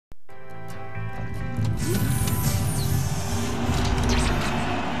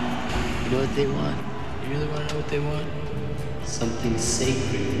what they want? You really want to know what they want? Something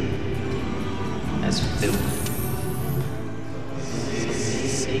sacred. That's what they want. Something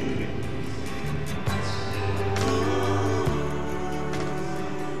sacred.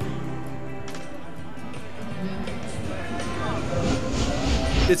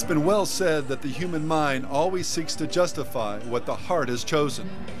 It's been well said that the human mind always seeks to justify what the heart has chosen.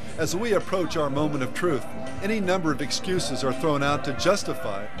 As we approach our moment of truth, any number of excuses are thrown out to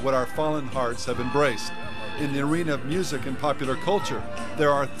justify what our fallen hearts have embraced. In the arena of music and popular culture,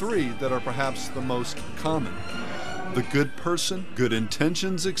 there are three that are perhaps the most common. The good person, good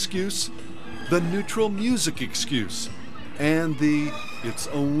intentions excuse, the neutral music excuse, and the it's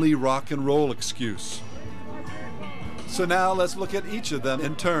only rock and roll excuse. So now let's look at each of them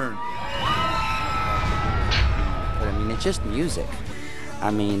in turn. But I mean, it's just music. I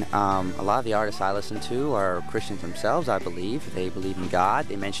mean, a lot of the artists I listen to are Christians themselves, I believe. They believe in God.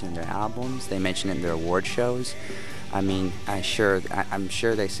 They mention it in their albums. They mention it in their award shows. I mean, I'm sure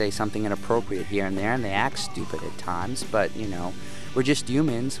they say something inappropriate here and there, and they act stupid at times. But, you know, we're just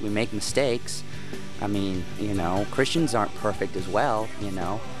humans. We make mistakes. I mean, you know, Christians aren't perfect as well, you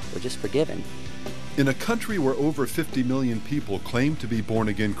know. We're just forgiven. In a country where over 50 million people claim to be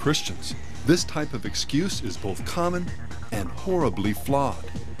born-again Christians, this type of excuse is both common and horribly flawed.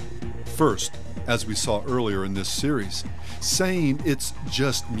 First, as we saw earlier in this series, saying it's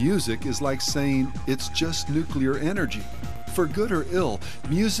just music is like saying it's just nuclear energy. For good or ill,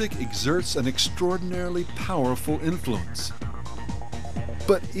 music exerts an extraordinarily powerful influence.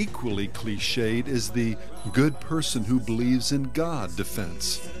 But equally cliched is the good person who believes in God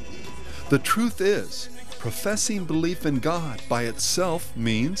defense. The truth is, professing belief in God by itself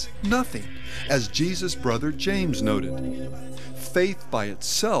means nothing, as Jesus' brother James noted. Faith by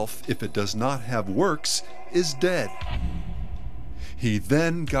itself, if it does not have works, is dead. He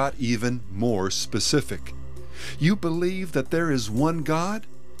then got even more specific. You believe that there is one God?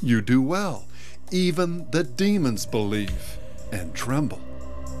 You do well. Even the demons believe and tremble.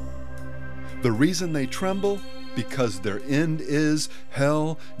 The reason they tremble? Because their end is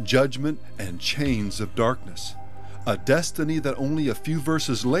hell, judgment, and chains of darkness. A destiny that only a few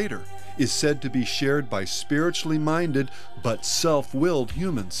verses later is said to be shared by spiritually minded but self-willed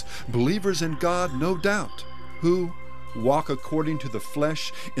humans, believers in God, no doubt, who walk according to the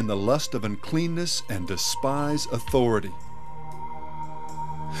flesh in the lust of uncleanness and despise authority.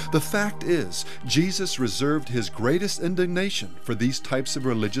 The fact is, Jesus reserved his greatest indignation for these types of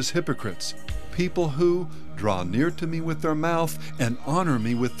religious hypocrites, people who draw near to me with their mouth and honor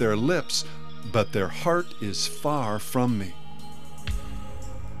me with their lips, but their heart is far from me.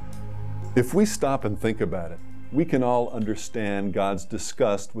 If we stop and think about it, we can all understand God's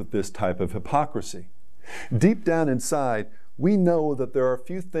disgust with this type of hypocrisy. Deep down inside, we know that there are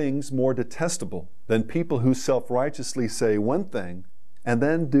few things more detestable than people who self-righteously say one thing and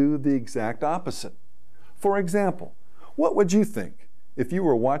then do the exact opposite. For example, what would you think if you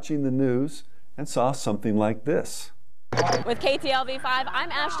were watching the news and saw something like this? With KTLV5,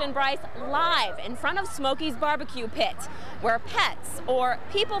 I'm Ashton Bryce, live in front of Smokey's Barbecue Pit, where Pets, or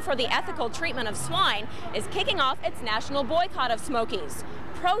People for the Ethical Treatment of Swine, is kicking off its national boycott of Smokey's,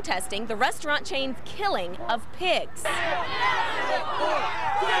 protesting the restaurant chain's killing of pigs.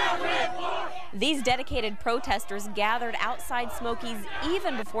 These dedicated protesters gathered outside Smokey's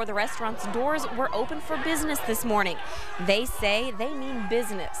even before the restaurant's doors were open for business this morning. They say they mean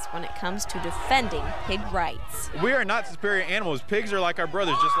business when it comes to defending pig rights. We are not superior animals. Pigs are like our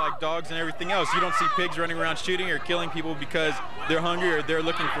brothers, just like dogs and everything else. You don't see pigs running around shooting or killing people because they're hungry or they're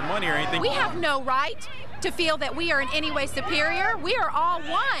looking for money or anything. We have no right to feel that we are in any way superior. We are all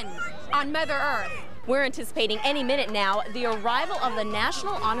one on Mother Earth. We're anticipating any minute now the arrival of the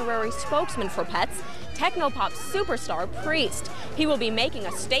national honorary spokesman for Pets, technopop superstar Priest. He will be making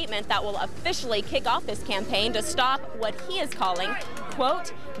a statement that will officially kick off this campaign to stop what he is calling,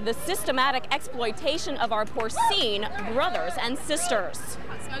 quote, the systematic exploitation of our porcine brothers and sisters.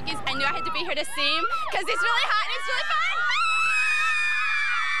 Smokies, I knew I had to be here to see him because it's really hot and it's really fun.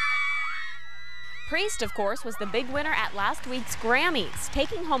 Priest, of course, was the big winner at last week's Grammys,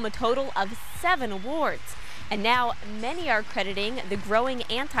 taking home a total of 7 awards. And now many are crediting the growing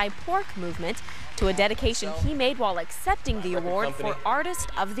anti-pork movement to a dedication he made while accepting the award for Artist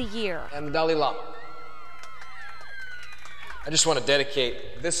of the Year. And the Dalai Lama. I just want to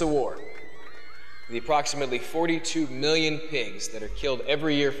dedicate this award to the approximately 42 million pigs that are killed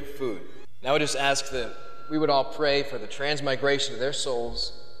every year for food. Now I just ask that we would all pray for the transmigration of their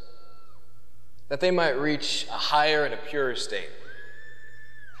souls, that they might reach a higher and a purer state.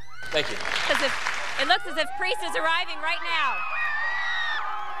 Thank you. It looks as if Priest is arriving right now.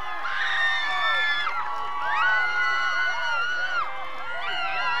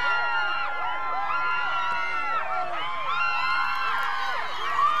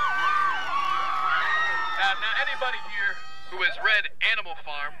 Now anybody here who has read Animal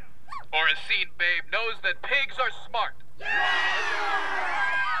Farm or has seen Babe knows that pigs are smart.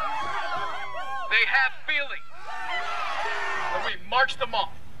 They have feelings. And we march them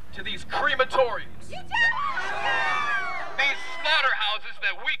off to these crematoriums. These slaughterhouses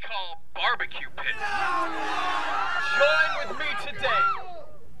that we call barbecue pits. Join with me today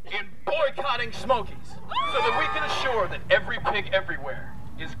in boycotting Smokies so that we can assure that every pig everywhere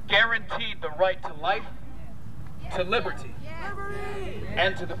is guaranteed the right to life, to liberty,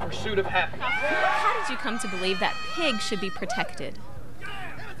 and to the pursuit of happiness. How did you come to believe that pigs should be protected?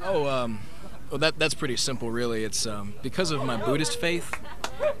 Oh, well, that's pretty simple, really. It's because of my Buddhist faith,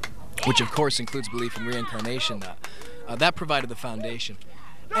 which of course includes belief in reincarnation. That provided the foundation.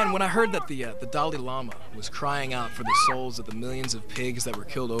 And when I heard that the Dalai Lama was crying out for the souls of the millions of pigs that were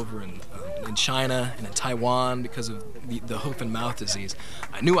killed over in China and in Taiwan because of the hoof and mouth disease,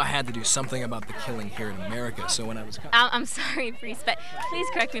 I knew I had to do something about the killing here in America. So when I was... I'm sorry, priest, but please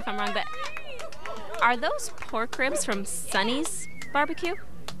correct me if I'm wrong, but are those pork ribs from Sonny's barbecue?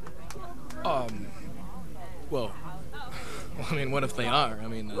 Well, I mean, what if they are? I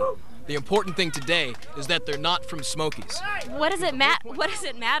mean, the important thing today is that they're not from Smokies. What does it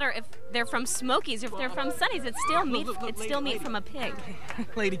matter if they're from Smokies or if they're from Sonny's? It's still meat. It's still meat from a pig.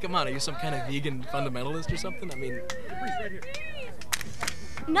 Lady, come on, are you some kind of vegan fundamentalist or something? I mean,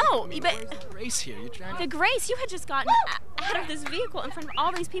 no, but where's the grace here? You're trying to... The grace. You had just gotten out of this vehicle in front of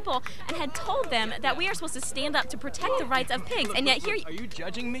all these people and had told them that we are supposed to stand up to protect the rights of pigs, and yet here. Are you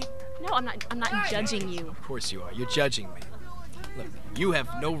judging me? No, I'm not. I'm not judging you. Of course you are. You're judging me. Look, you have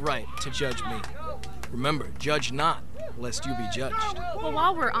no right to judge me. Remember, judge not, lest you be judged. Well,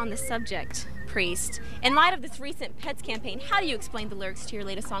 while we're on the subject, priest, in light of this recent Pets campaign, how do you explain the lyrics to your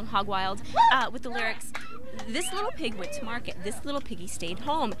latest song, Hog Wild, with the lyrics, "This little pig went to market, this little piggy stayed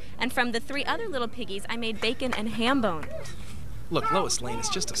home, and from the 3 other little piggies, I made bacon and ham bone." Look, Lois Lane, it's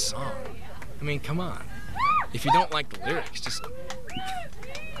just a song. I mean, come on. If you don't like the lyrics, just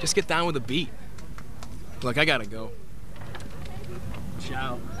get down with the beat. Look, I gotta go.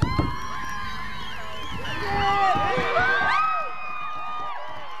 Ciao.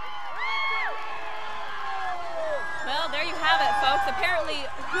 Well, there you have it, folks. Apparently,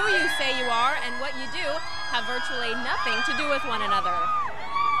 who you say you are and what you do have virtually nothing to do with one another.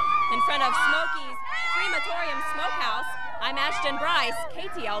 In front of Smokey's Crematorium Smokehouse, I'm Ashton Bryce,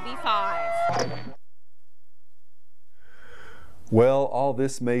 KTLV 5. Well, all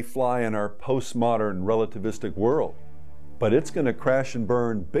this may fly in our postmodern relativistic world, but it's going to crash and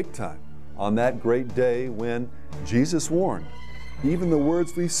burn big time on that great day when Jesus warned, even the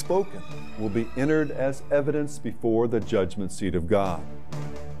words we've spoken will be entered as evidence before the judgment seat of God.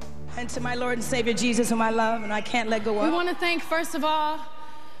 And to my Lord and Savior Jesus, whom I love and I can't let go of. We want to thank, first of all,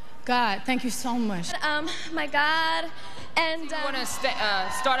 God. Thank you so much. My God, and I want to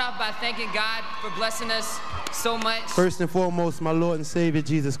start off by thanking God for blessing us so much. First and foremost, my Lord and Savior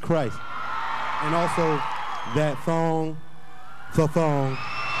Jesus Christ, and also that thong.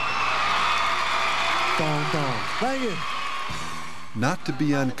 Thank you. Not to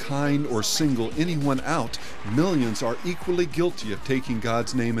be unkind or single anyone out, millions are equally guilty of taking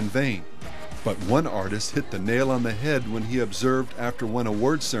God's name in vain. But one artist hit the nail on the head when he observed after one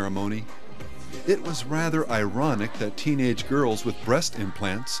award ceremony, it was rather ironic that teenage girls with breast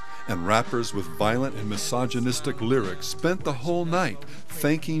implants and rappers with violent and misogynistic lyrics spent the whole night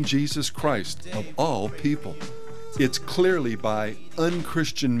thanking Jesus Christ of all people. It's clearly by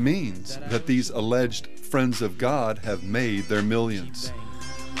unchristian means that these alleged friends of God have made their millions.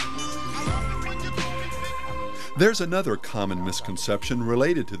 There's another common misconception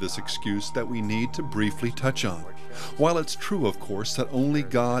related to this excuse that we need to briefly touch on. While it's true, of course, that only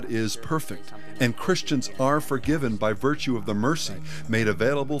God is perfect, and Christians are forgiven by virtue of the mercy made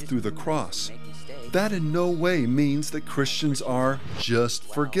available through the cross, that in no way means that Christians are just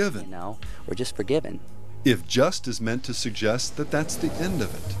forgiven. No, we're just forgiven. If just is meant to suggest that that's the end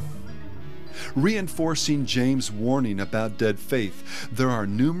of it. Reinforcing James' warning about dead faith, there are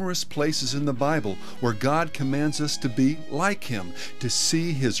numerous places in the Bible where God commands us to be like Him, to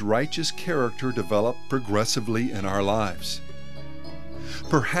see His righteous character develop progressively in our lives.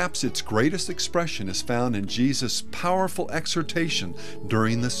 Perhaps its greatest expression is found in Jesus' powerful exhortation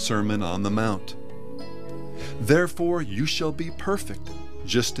during the Sermon on the Mount. Therefore you shall be perfect,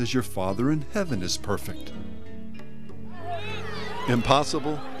 just as your Father in heaven is perfect.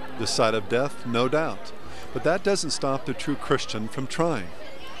 Impossible? The sight of death, no doubt. But that doesn't stop the true Christian from trying.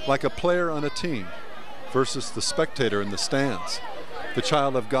 Like a player on a team versus the spectator in the stands. The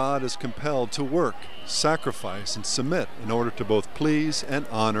child of God is compelled to work, sacrifice, and submit in order to both please and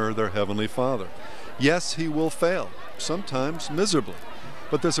honor their Heavenly Father. Yes, he will fail, sometimes miserably,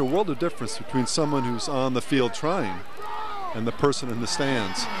 but there's a world of difference between someone who's on the field trying and the person in the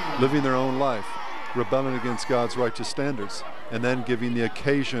stands, living their own life, rebelling against God's righteous standards, and then giving the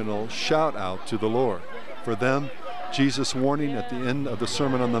occasional shout out to the Lord. For them, Jesus' warning at the end of the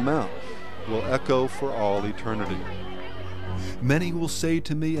Sermon on the Mount will echo for all eternity. Many will say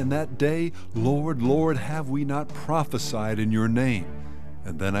to me in that day, Lord, Lord, have we not prophesied in your name?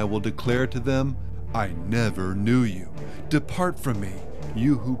 And then I will declare to them, I never knew you. Depart from me,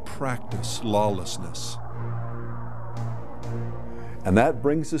 you who practice lawlessness. And that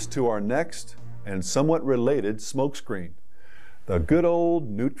brings us to our next and somewhat related smokescreen. The good old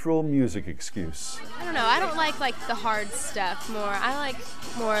neutral music excuse. I don't know. I don't like the hard stuff more. I like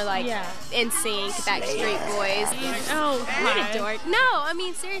more like NSYNC, Backstreet Boys. Oh, what a dork. No, I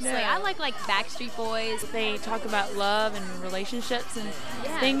mean seriously. No. I like Backstreet Boys. They talk about love and relationships and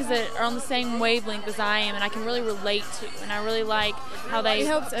things that are on the same wavelength as I am, and I can really relate to. And I really like how they. It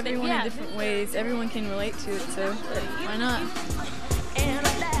helps everyone in different ways. Everyone can relate to it, so why not?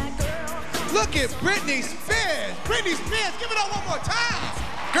 Look at Britney Spears. Britney Spears, give it up one more time.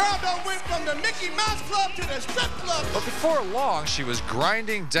 Girl done went from the Mickey Mouse Club to the strip club. But before long, she was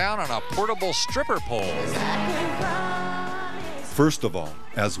grinding down on a portable stripper pole. First of all,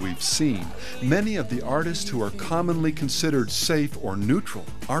 as we've seen, many of the artists who are commonly considered safe or neutral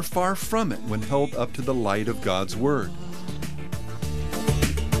are far from it when held up to the light of God's Word.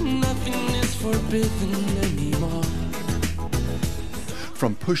 Nothing is forbidden anymore.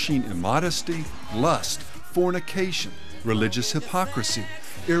 From pushing immodesty, lust, fornication, religious hypocrisy,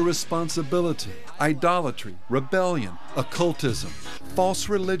 irresponsibility, idolatry, rebellion, occultism, false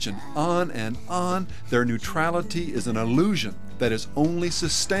religion, on and on, their neutrality is an illusion that is only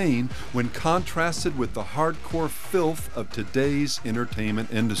sustained when contrasted with the hardcore filth of today's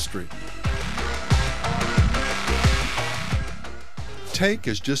entertainment industry. Take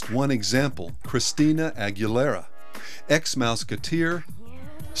as just one example, Christina Aguilera, ex-Mouseketeer,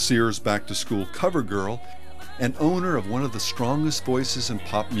 Sears back-to-school cover girl, and owner of one of the strongest voices in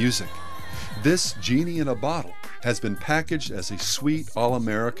pop music. This genie in a bottle has been packaged as a sweet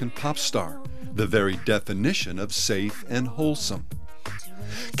all-American pop star, the very definition of safe and wholesome.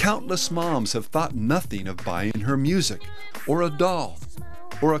 Countless moms have thought nothing of buying her music, or a doll,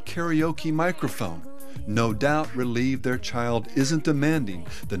 or a karaoke microphone, no doubt relieved their child isn't demanding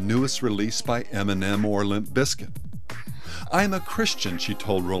the newest release by Eminem or Limp Bizkit. I'm a Christian, she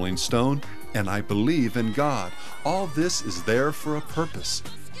told Rolling Stone, and I believe in God. All this is there for a purpose.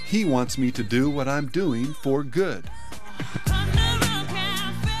 He wants me to do what I'm doing for good.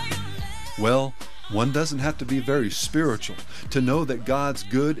 Well, one doesn't have to be very spiritual to know that God's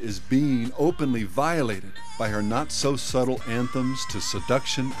good is being openly violated by her not-so-subtle anthems to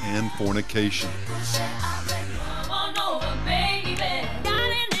seduction and fornication.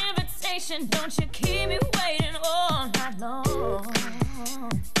 Don't you keep me waiting all night long.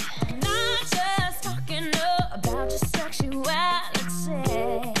 Not just talking about your sexuality.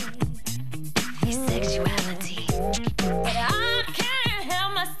 But I can't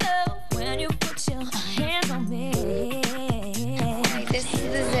help myself when you put your hands on me. Alright, this is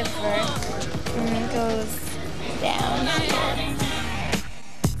the zipper. And it goes down here.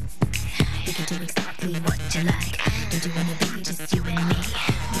 We can do exactly what you like. Don't you wanna be just you and me?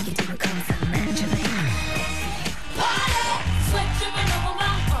 We can do it complimentary.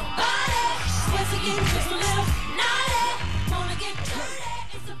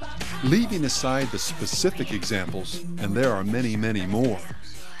 Leaving aside the specific examples, and there are many, many more,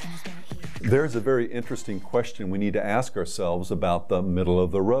 there's a very interesting question we need to ask ourselves about the middle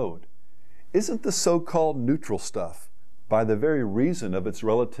of the road. Isn't the so-called neutral stuff, by the very reason of its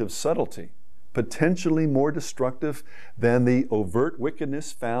relative subtlety, potentially more destructive than the overt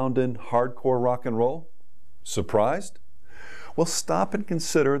wickedness found in hardcore rock and roll? Surprised? Well, stop and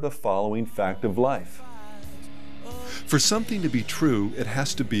consider the following fact of life. For something to be true, it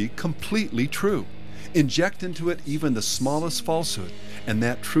has to be completely true. Inject into it even the smallest falsehood, and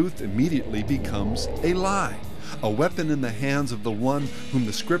that truth immediately becomes a lie, a weapon in the hands of the one whom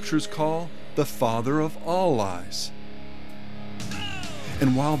the Scriptures call the father of all lies.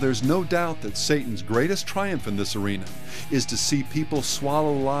 And while there's no doubt that Satan's greatest triumph in this arena is to see people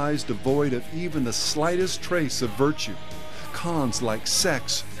swallow lies devoid of even the slightest trace of virtue, cons like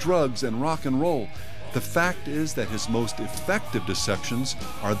sex, drugs, and rock and roll, the fact is that his most effective deceptions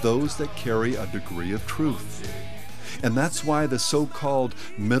are those that carry a degree of truth. And that's why the so-called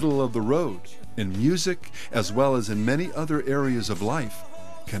middle of the road, in music as well as in many other areas of life,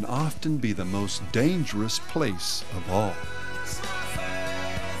 can often be the most dangerous place of all.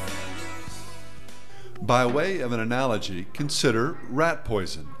 By way of an analogy, consider rat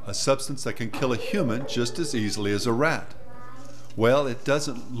poison, a substance that can kill a human just as easily as a rat. Well, it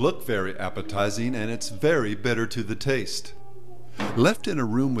doesn't look very appetizing and it's very bitter to the taste. Left in a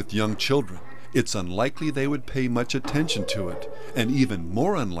room with young children, it's unlikely they would pay much attention to it, and even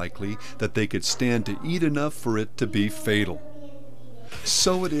more unlikely that they could stand to eat enough for it to be fatal.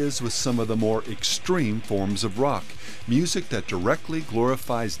 So it is with some of the more extreme forms of rock, music that directly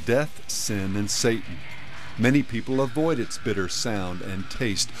glorifies death, sin, and Satan. Many people avoid its bitter sound and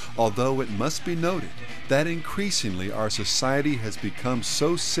taste, although it must be noted that increasingly our society has become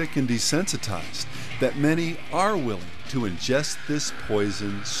so sick and desensitized that many are willing to ingest this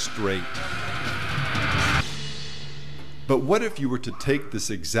poison straight. But what if you were to take this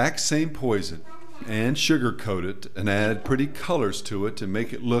exact same poison and sugarcoat it and add pretty colors to it to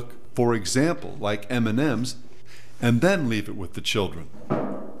make it look, for example, like M&Ms, and then leave it with the children?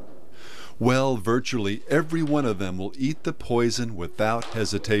 Well, virtually every one of them will eat the poison without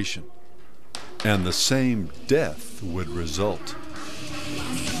hesitation, and the same death would result.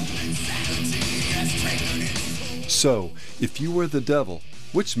 So, if you were the devil,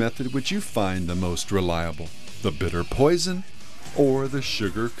 which method would you find the most reliable? The bitter poison or the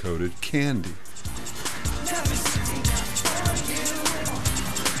sugar-coated candy?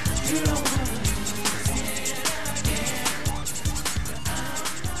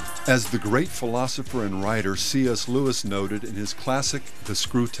 As the great philosopher and writer C.S. Lewis noted in his classic The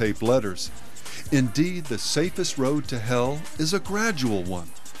Screwtape Letters, indeed the safest road to hell is a gradual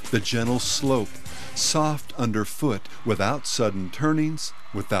one, the gentle slope, soft underfoot, without sudden turnings,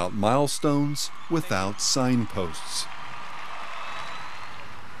 without milestones, without signposts.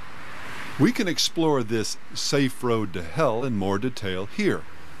 We can explore this safe road to hell in more detail here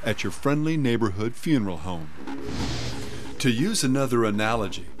at your friendly neighborhood funeral home. To use another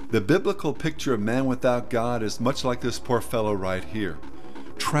analogy, the biblical picture of man without God is much like this poor fellow right here,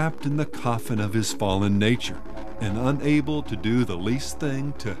 trapped in the coffin of his fallen nature and unable to do the least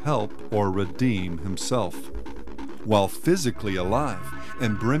thing to help or redeem himself. While physically alive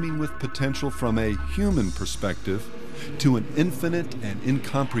and brimming with potential from a human perspective, to an infinite and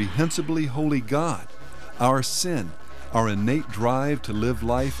incomprehensibly holy God, our sin, our innate drive to live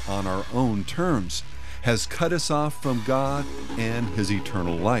life on our own terms, has cut us off from God and His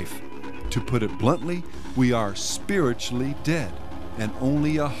eternal life. To put it bluntly, we are spiritually dead and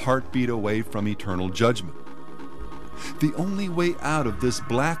only a heartbeat away from eternal judgment. The only way out of this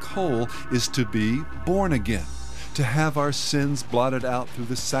black hole is to be born again, to have our sins blotted out through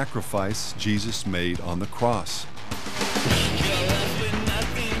the sacrifice Jesus made on the cross.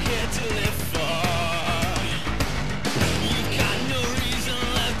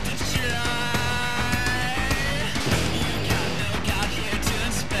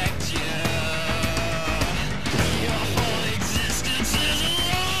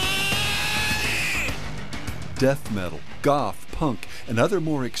 Death metal, goth, punk, and other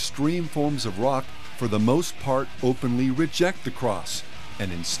more extreme forms of rock for the most part openly reject the cross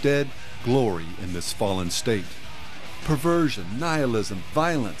and instead glory in this fallen state. Perversion, nihilism,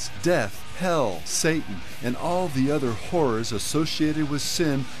 violence, death, hell, Satan, and all the other horrors associated with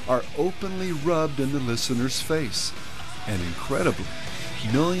sin are openly rubbed in the listener's face. And incredibly,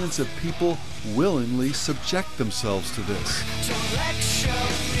 millions of people willingly subject themselves to this.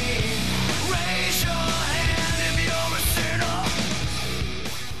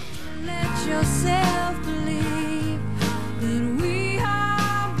 Yourself believe that we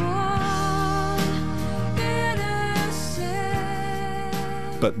are born innocent.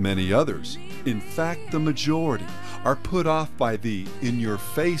 But many others, in fact the majority, are put off by the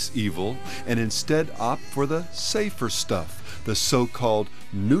in-your-face evil and instead opt for the safer stuff, the so-called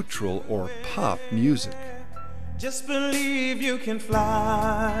neutral or pop music. Just believe you can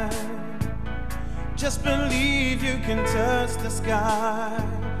fly. Just believe you can touch the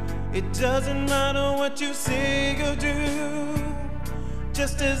sky. It doesn't matter what you say or do,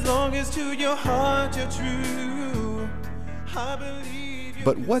 just as long as to your heart you're true. I believe you.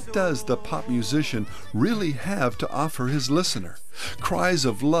 But what does the pop musician really have to offer his listener? Cries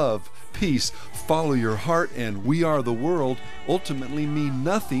of love, peace, follow your heart, and we are the world ultimately mean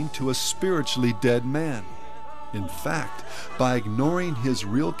nothing to a spiritually dead man. In fact, by ignoring his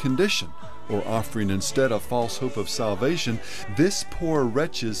real condition, or offering instead a false hope of salvation, this poor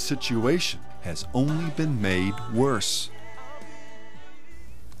wretch's situation has only been made worse.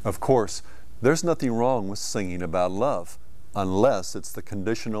 Of course, There's nothing wrong with singing about love, unless it's the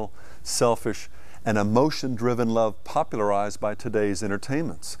conditional, selfish, and emotion-driven love popularized by today's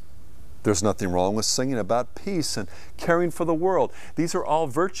entertainments. There's nothing wrong with singing about peace and caring for the world. These are all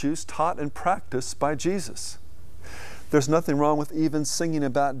virtues taught and practiced by Jesus. There's nothing wrong with even singing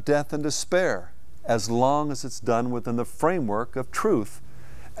about death and despair, as long as it's done within the framework of truth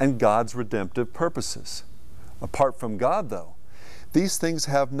and God's redemptive purposes. Apart from God, though, these things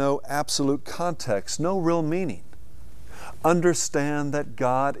have no absolute context, no real meaning. Understand that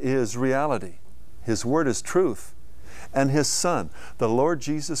God is reality, His Word is truth, and His Son, the Lord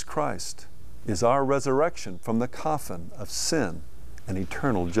Jesus Christ, is our resurrection from the coffin of sin and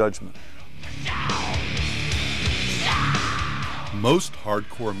eternal judgment. Most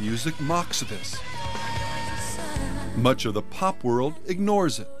hardcore music mocks this. Much of the pop world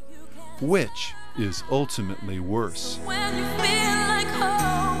ignores it. Which is ultimately worse? When you feel like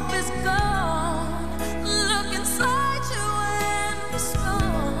hope is gone, look inside you and be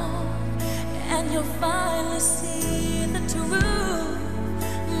strong, and you'll finally see the truth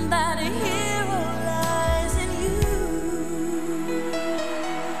that a hero lies in you.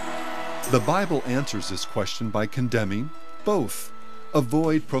 The Bible answers this question by condemning both.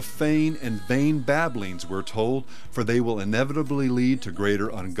 Avoid profane and vain babblings, we're told, for they will inevitably lead to greater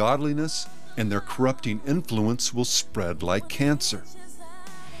ungodliness, and their corrupting influence will spread like cancer.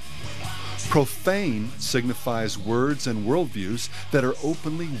 Profane signifies words and worldviews that are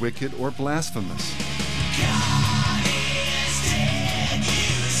openly wicked or blasphemous.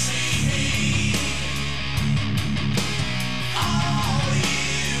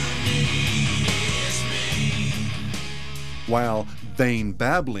 While vain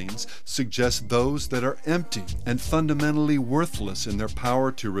babblings suggest those that are empty and fundamentally worthless in their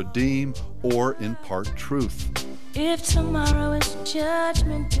power to redeem or impart truth. If tomorrow is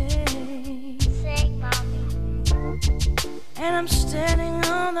Judgment Day, sing, Mommy, and I'm standing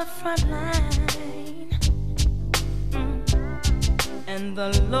on the front line, and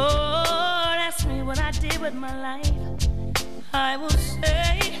the Lord asks me what I did with my life, I will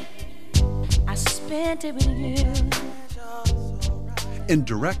say, I spent it with you. In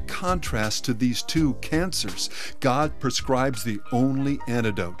direct contrast to these two cancers, God prescribes the only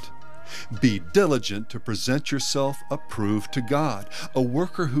antidote. Be diligent to present yourself approved to God, a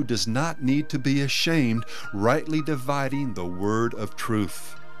worker who does not need to be ashamed, rightly dividing the word of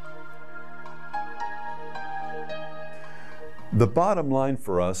truth. The bottom line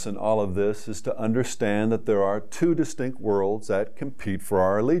for us in all of this is to understand that there are two distinct worlds that compete for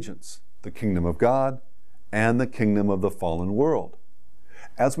our allegiance, the kingdom of God and the kingdom of the fallen world.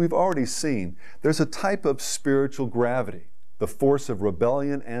 As we've already seen, there's a type of spiritual gravity, the force of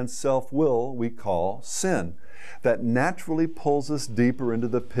rebellion and self-will we call sin, that naturally pulls us deeper into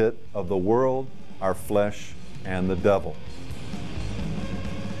the pit of the world, our flesh, and the devil.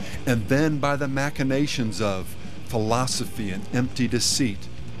 And then by the machinations of philosophy and empty deceit,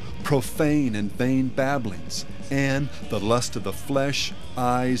 profane and vain babblings, and the lust of the flesh,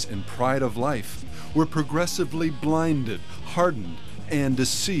 eyes, and pride of life, we're progressively blinded, hardened, and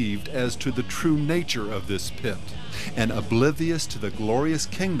deceived as to the true nature of this pit, and oblivious to the glorious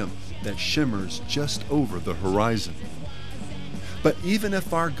kingdom that shimmers just over the horizon. But even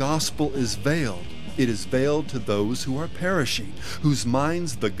if our gospel is veiled, it is veiled to those who are perishing, whose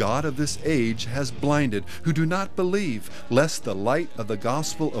minds the God of this age has blinded, who do not believe, lest the light of the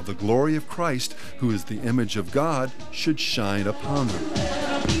gospel of the glory of Christ, who is the image of God, should shine upon them.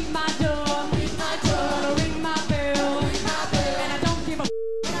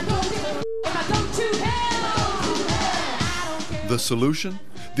 The solution?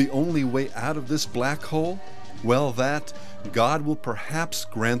 The only way out of this black hole? Well, that God will perhaps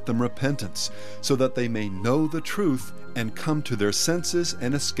grant them repentance, so that they may know the truth and come to their senses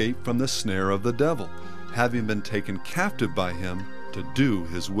and escape from the snare of the devil, having been taken captive by him to do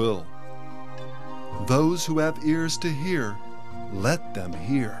his will. Those who have ears to hear, let them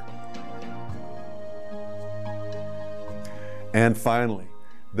hear. And finally,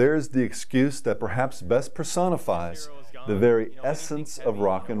 there's the excuse that perhaps best personifies the very essence of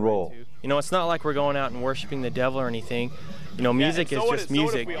rock and roll. You know, it's not like we're going out and worshiping the devil or anything. You know, music is just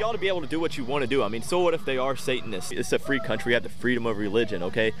music. You ought to be able to do what you want to do. I mean, so what if they are Satanists? It's a free country. We have the freedom of religion,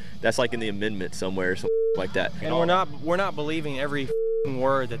 okay? That's like in the amendment somewhere, something like that. And we're not believing every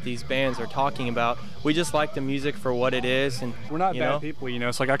word that these bands are talking about. We just like the music for what it is. And we're not bad people, you know.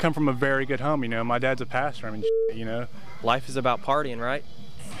 It's like I come from a very good home, you know. My dad's a pastor. I mean, you know. Life is about partying, right?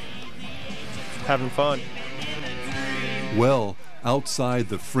 Having fun. Well, outside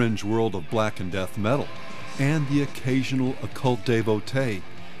the fringe world of black and death metal and the occasional occult devotee,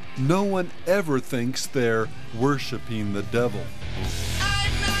 no one ever thinks they're worshiping the devil.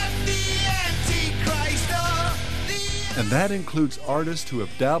 And that includes artists who have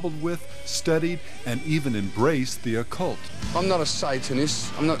dabbled with, studied, and even embraced the occult. I'm not a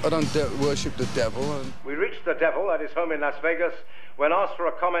Satanist. I don't worship the devil. We reached the devil at his home in Las Vegas. When asked for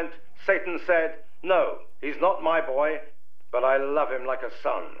a comment, Satan said, "No, he's not my boy, but I love him like a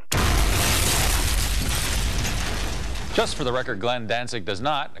son." Just for the record, Glenn Danzig does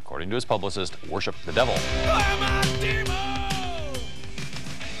not, according to his publicist, worship the devil.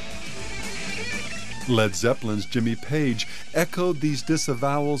 Led Zeppelin's Jimmy Page echoed these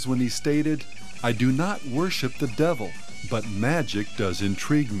disavowals when he stated, "I do not worship the devil, but magic does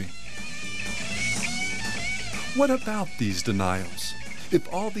intrigue me." What about these denials?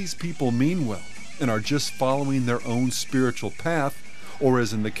 If all these people mean well and are just following their own spiritual path, or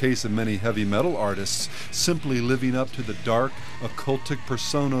as in the case of many heavy metal artists, simply living up to the dark, occultic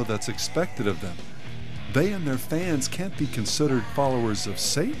persona that's expected of them, they and their fans can't be considered followers of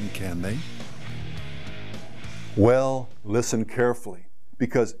Satan, can they? Well, listen carefully,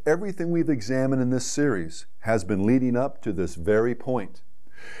 because everything we've examined in this series has been leading up to this very point.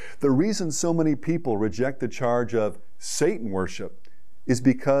 The reason so many people reject the charge of Satan worship is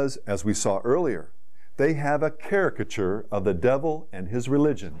because, as we saw earlier, they have a caricature of the devil and his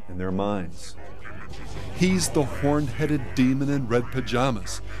religion in their minds. He's the horn-headed demon in red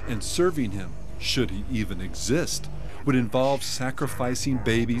pajamas, and serving him, should he even exist, would involve sacrificing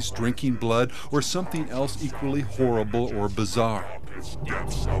babies, drinking blood, or something else equally horrible or bizarre.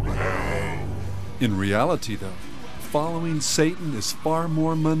 In reality, though, following Satan is far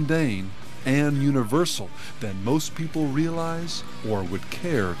more mundane and universal than most people realize or would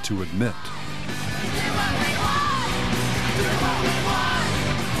care to admit.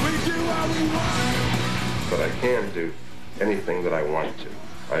 But I can do anything that I want to.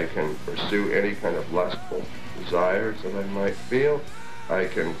 I can pursue any kind of lustful desires that I might feel. I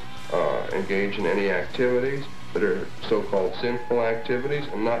can engage in any activities that are so-called sinful activities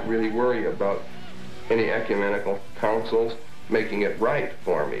and not really worry about any ecumenical councils making it right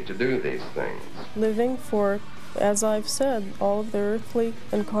for me to do these things. Living for, as I've said, all of the earthly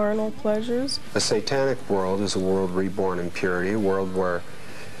and carnal pleasures. A satanic world is a world reborn in purity, a world where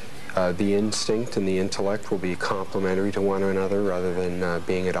the instinct and the intellect will be complementary to one another rather than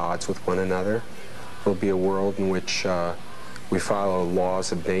being at odds with one another. It will be a world in which we follow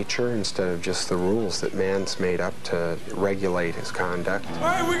laws of nature instead of just the rules that man's made up to regulate his conduct. All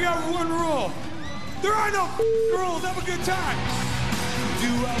right, we got one rule. There are no rules. Have a good time. Do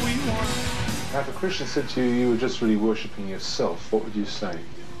what we want. Now, if a Christian said to you, you were just really worshiping yourself, what would you say?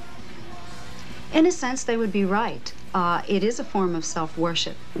 In a sense, they would be right. It is a form of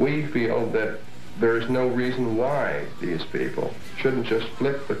self-worship. We feel that there is no reason why these people shouldn't just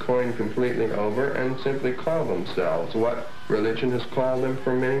flip the coin completely over and simply call themselves what religion has called them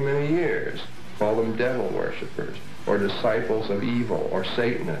for many, many years. Call them devil worshippers, or disciples of evil, or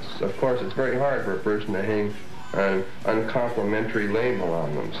Satanists. Of course, it's very hard for a person to hang an uncomplimentary label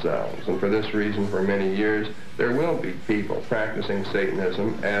on themselves, and for this reason, for many years, there will be people practicing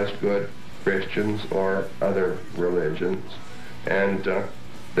Satanism as good Christians or other religions, and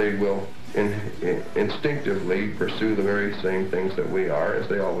they will instinctively pursue the very same things that we are, as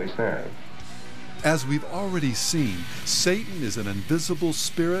they always have. As we've already seen, Satan is an invisible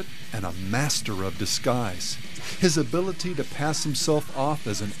spirit and a master of disguise. His ability to pass himself off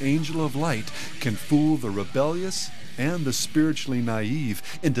as an angel of light can fool the rebellious and the spiritually naive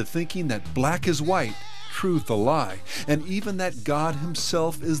into thinking that black is white, truth a lie, and even that God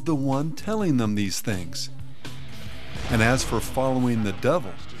himself is the one telling them these things. And as for following the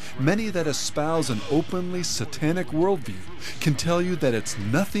devil, many that espouse an openly satanic worldview can tell you that it's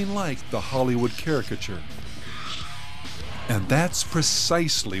nothing like the Hollywood caricature. And that's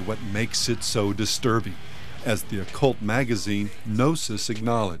precisely what makes it so disturbing, as the occult magazine Gnosis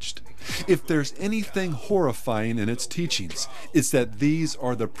acknowledged. If there's anything horrifying in its teachings, it's that these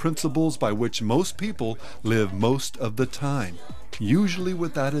are the principles by which most people live most of the time, usually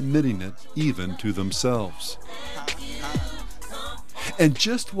without admitting it even to themselves. And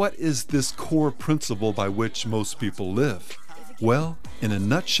just what is this core principle by which most people live? Well, in a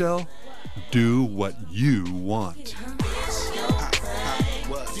nutshell, do what you want.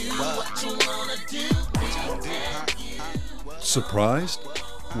 Surprised?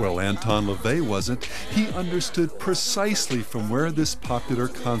 Well, Anton LaVey wasn't. He understood precisely from where this popular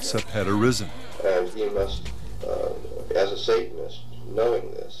concept had arisen. And he must, as a Satanist,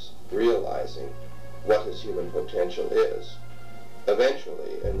 knowing this, realizing what his human potential is,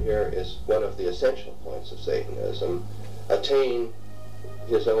 eventually, and here is one of the essential points of Satanism, attain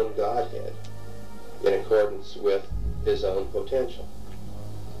his own Godhead in accordance with his own potential.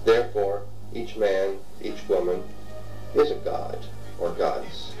 Therefore, each man, each woman is a god or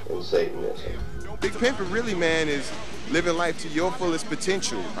goddess in Satanism. Big pimping really, man, is living life to your fullest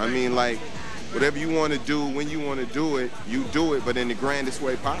potential. I mean, like, whatever you want to do, when you want to do it, you do it, but in the grandest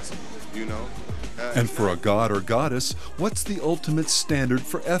way possible, you know? And for a god or goddess, what's the ultimate standard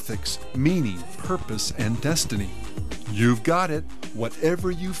for ethics, meaning, purpose, and destiny? You've got it.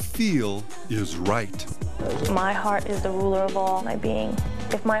 Whatever you feel is right. My heart is the ruler of all my being.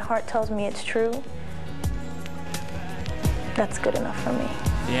 If my heart tells me it's true, that's good enough for me.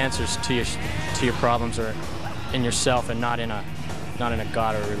 The answers to your problems are in yourself and not in a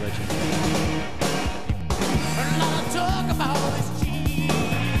god or a religion. Talk about this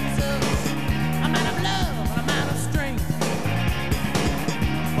Jesus, a man of love and a man of strength.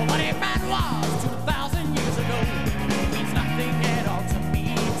 But what a man was 2,000 years ago means nothing at all to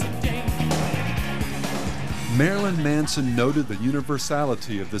me today. Marilyn Manson noted the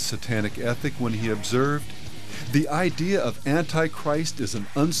universality of this satanic ethic when he observed, "The idea of Antichrist is an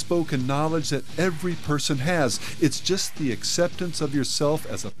unspoken knowledge that every person has. It's just the acceptance of yourself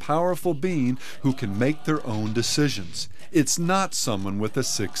as a powerful being who can make their own decisions. It's not someone with a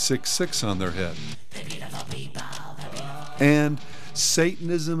 666 on their head." And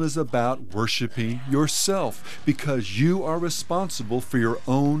Satanism is about worshiping yourself because you are responsible for your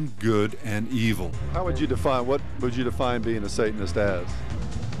own good and evil. What would you define being a Satanist as?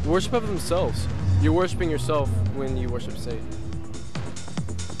 Worship of themselves. You're worshiping yourself when you worship Satan.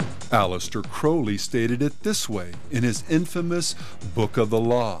 Aleister Crowley stated it this way in his infamous Book of the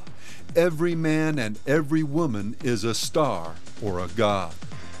Law: "Every man and every woman is a star or a god."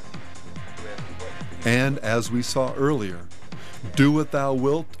 And as we saw earlier, "Do what thou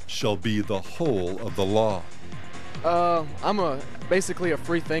wilt shall be the whole of the law." I'm basically a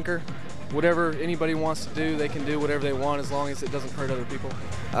free thinker. Whatever anybody wants to do, they can do whatever they want as long as it doesn't hurt other people.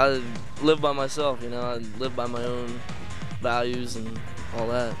 I live by myself, you know. I live by my own values and all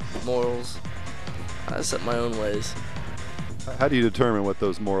that, morals. I set my own ways. How do you determine what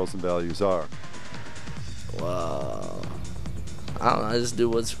those morals and values are? Well, I don't know. I just do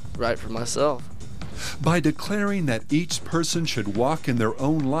what's right for myself. By declaring that each person should walk in their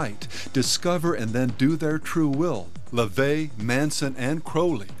own light, discover and then do their true will, LaVey, Manson, and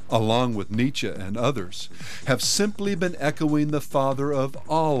Crowley, along with Nietzsche and others, have simply been echoing the father of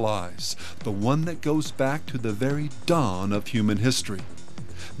all lies, the one that goes back to the very dawn of human history.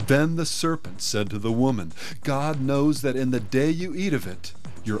 Then the serpent said to the woman, "God knows that in the day you eat of it,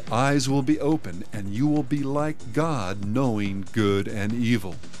 your eyes will be open and you will be like God, knowing good and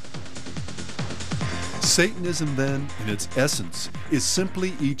evil." Satanism, then, in its essence, is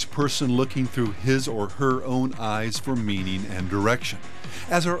simply each person looking through his or her own eyes for meaning and direction.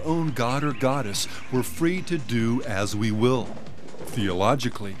 As our own god or goddess, we're free to do as we will.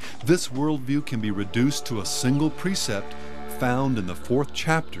 Theologically, this worldview can be reduced to a single precept found in the 4th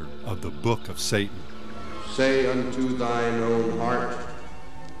chapter of the Book of Satan. Say unto thine own heart,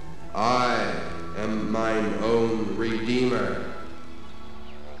 I am mine own Redeemer.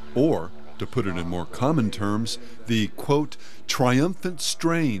 Or, to put it in more common terms, the, quote, triumphant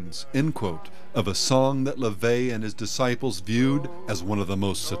strains, end quote, of a song that LaVey and his disciples viewed as one of the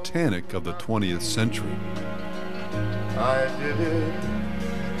most satanic of the 20th century. I did it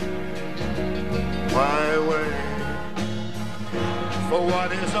my way. For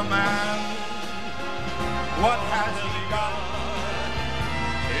what is a man? What has he got?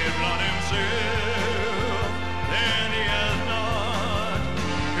 If not himself, then he has not.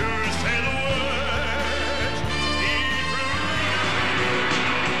 You say the words,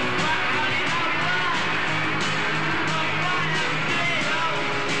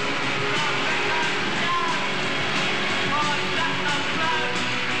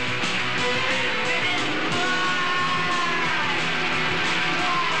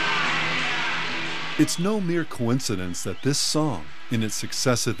 It's no mere coincidence that this song, in its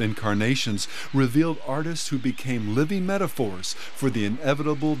successive incarnations, revealed artists who became living metaphors for the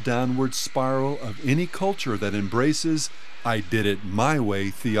inevitable downward spiral of any culture that embraces "I did it my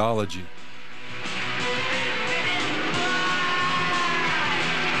way" theology.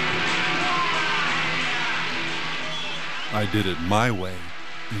 I did it my way,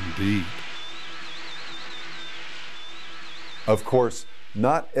 indeed. Of course,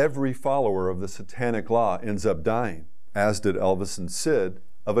 not every follower of the satanic law ends up dying, as did Elvis and Sid,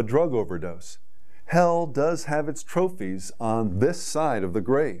 of a drug overdose. Hell does have its trophies on this side of the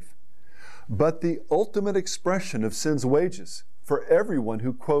grave. But the ultimate expression of sin's wages for everyone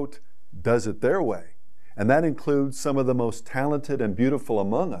who, quote, does it their way, and that includes some of the most talented and beautiful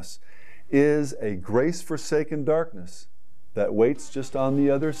among us, is a grace-forsaken darkness that waits just on the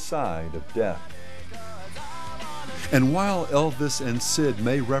other side of death. And while Elvis and Sid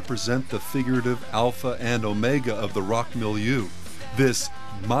may represent the figurative alpha and omega of the rock milieu, this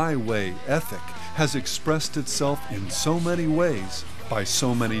my way ethic has expressed itself in so many ways by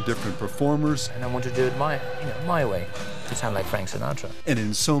so many different performers. And I want to do it my way, to sound like Frank Sinatra. And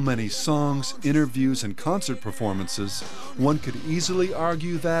in so many songs, interviews, and concert performances, one could easily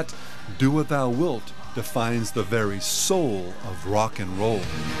argue that Do What Thou Wilt defines the very soul of rock and roll.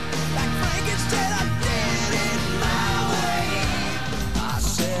 I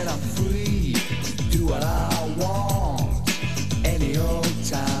said I'm free, do what I want, any old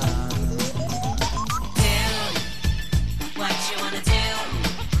time. Do what you wanna do.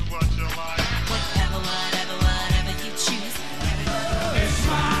 Whatever you choose. It's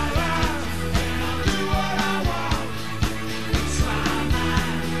my life, and I'll do what I want. It's my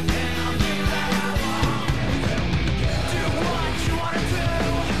mind, and I'll do what I want. Do what you wanna do,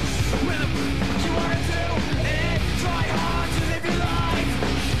 what you wanna do, and try hard to live your life.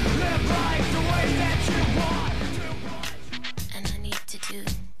 Live life the way that you want. And I need to do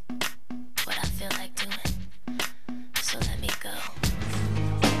what I feel like doing. So let me go.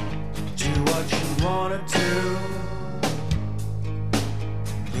 Do what you wanna do.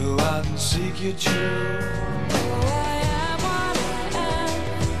 Go out and seek your truth.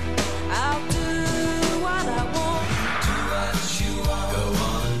 I'll do what I want. Do what you want. Go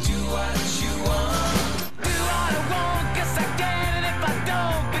on, do what you want. Do what I want, 'cause I can, and if I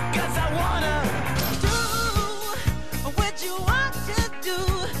don't, because I wanna. Do what you want to do.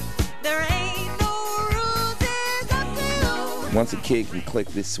 There ain't no rules, it's up to you. Once a kid can click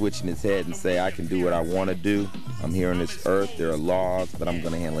this switch in his head and say, I can do what I want to do, I'm here on this earth, there are laws, but I'm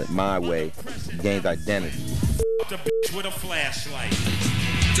going to handle it my way, he gains identity. The bitch with a flashlight.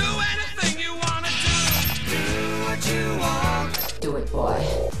 Do anything you wanna do. Do what you want. Do it, boy.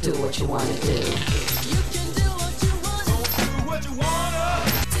 Do what you want to do. You can do what you wanna. Do what you wanna.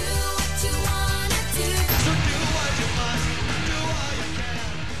 Do what you want to do. So do what you must. Do all you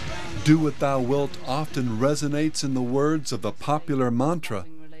can. Do What Thou Wilt often resonates in the words of the popular mantra,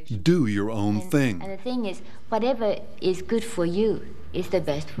 do your own thing. And the thing is, whatever is good for you is the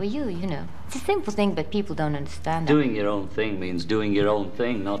best for you, you know. It's a simple thing, but people don't understand that. Doing your own thing means doing your own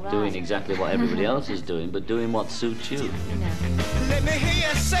thing, not Right. doing exactly what everybody else is doing, but doing what suits you. Let me hear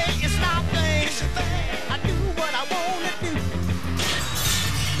you say it's my thing. I do what I wanna do.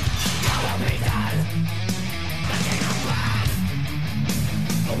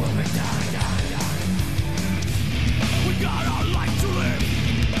 We got our life to live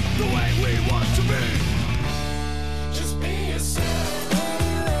the way we want to be. Just be yourself.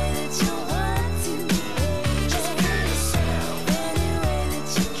 Just be yourself.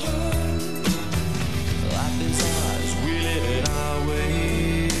 Life is ours, we live it our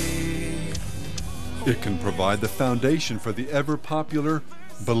way. It can provide the foundation for the ever-popular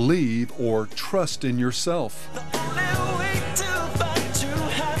believe or trust in yourself.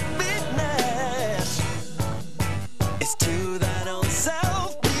 It's to thine own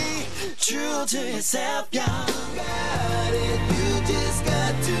self, be true to yourself, y'all. Got it, you just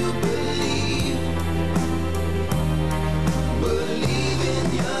got to believe. Believe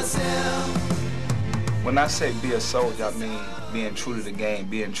in yourself. When I say be a soldier, I mean being true to the game,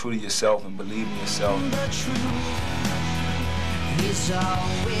 being true to yourself and believing yourself. The truth is all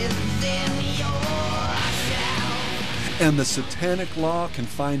within yourself. And the satanic law can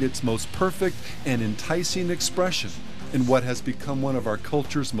find its most perfect and enticing expression in what has become one of our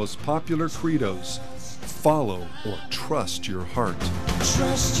culture's most popular credos, follow or trust your heart.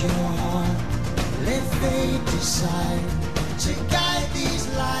 Trust your heart, let fate decide to guide these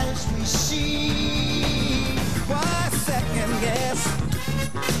lives we see. Why second guess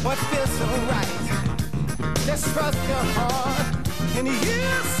what feels so right? Just trust your heart and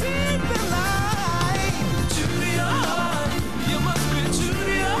you'll see the light. To your heart, you must be true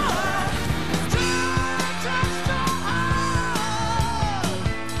to your heart. Trust your heart.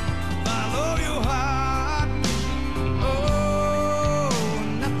 Follow your heart. Oh,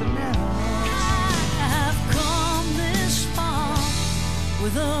 nothing else. I've come this far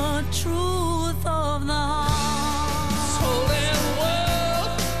with the truth of the heart. This whole damn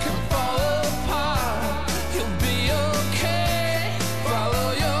world can fall apart. You'll be okay. Follow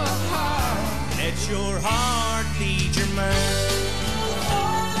your heart. Let your heart lead your man.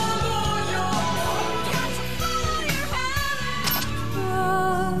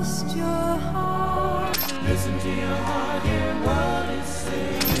 Trust your heart. Listen to your heart, hear what it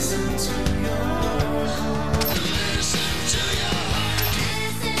says. Listen to your heart.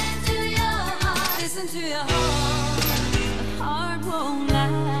 your heart, the heart won't lie.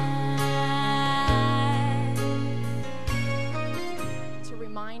 To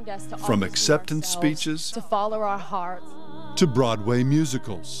remind us to From always be acceptance ourselves, speeches to follow our hearts, to Broadway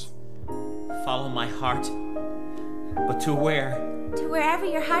musicals, Follow my heart, but to where? To wherever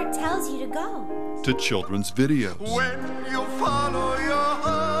your heart tells you to go. to children's videos. When you follow your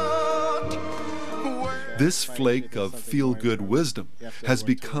heart. This flake of feel-good wisdom has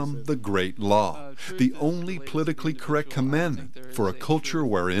become the great law, the only politically correct commandment for a culture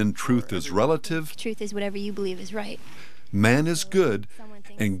wherein truth is relative, Truth is whatever you believe is right. man is good,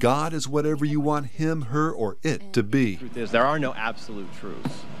 and God is whatever you want him, her, or it to be. Truth is, there are no absolute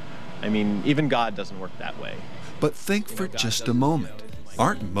truths. I mean, even God doesn't work that way. But think for just a moment.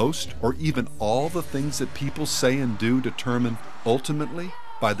 Aren't most or even all the things that people say and do determined ultimately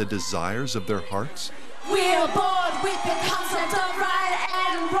by the desires of their hearts? We're bored with the concept of right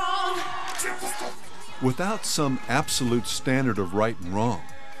and wrong. Without some absolute standard of right and wrong,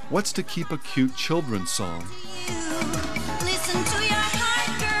 what's to keep a cute children's song Listen to your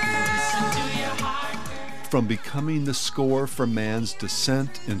heart, girl. from becoming the score for man's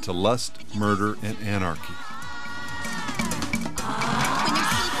descent into lust, murder, and anarchy? When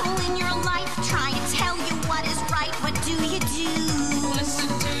there's people in your life trying to tell you what is right, what do you do? Listen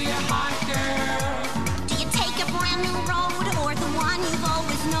to your heart, girl. Do you take a brand new road or the one you've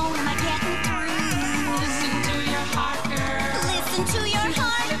always known by getting through? Listen to your heart, girl. Listen to your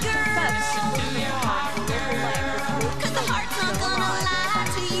heart, girl. Listen to your heart, girl. 'Cause the heart's not gonna lie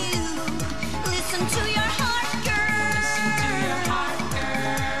to you. Listen to your heart, girl. Listen to your heart,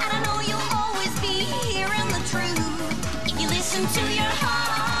 girl. And I know you'll always be hearing the truth if you listen to your heart.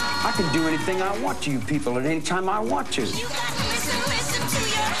 I can do anything I want to you people at any time I want to. You gotta listen to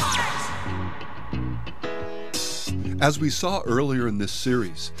your heart. As we saw earlier in this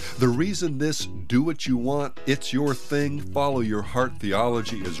series, the reason this do what you want, it's your thing, follow your heart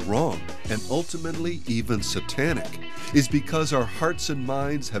theology is wrong, and ultimately even satanic, is because our hearts and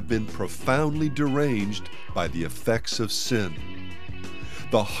minds have been profoundly deranged by the effects of sin.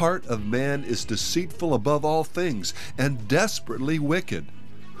 The heart of man is deceitful above all things and desperately wicked.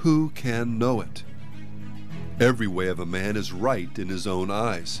 Who can know it? Every way of a man is right in his own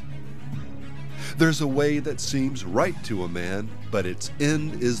eyes. There's a way that seems right to a man, but its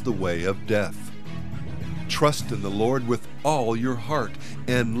end is the way of death. Trust in the Lord with all your heart,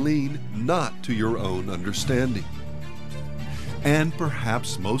 and lean not to your own understanding. And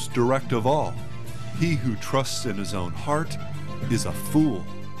perhaps most direct of all, he who trusts in his own heart is a fool.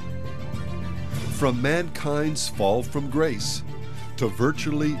 From mankind's fall from grace to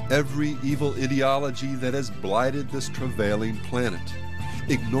virtually every evil ideology that has blighted this travailing planet,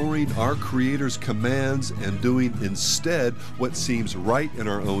 ignoring our Creator's commands and doing instead what seems right in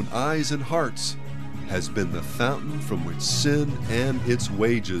our own eyes and hearts, has been the fountain from which sin and its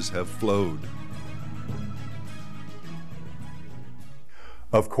wages have flowed.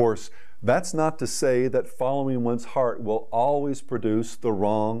 Of course, that's not to say that following one's heart will always produce the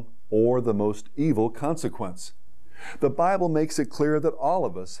wrong or the most evil consequence. The Bible makes it clear that all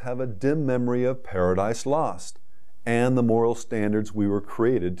of us have a dim memory of paradise lost and the moral standards we were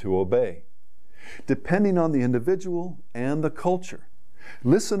created to obey. Depending on the individual and the culture,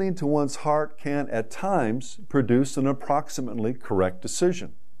 listening to one's heart can at times produce an approximately correct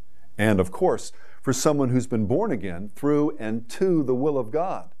decision. And of course, for someone who's been born again through and to the will of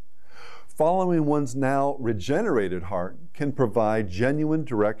God, following one's now regenerated heart can provide genuine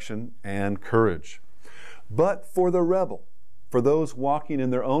direction and courage. But for the rebel, for those walking in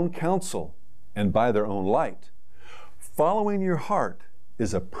their own counsel and by their own light, following your heart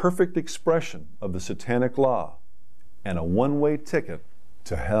is a perfect expression of the satanic law and a one-way ticket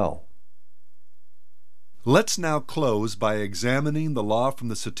to hell. Let's now close by examining the law from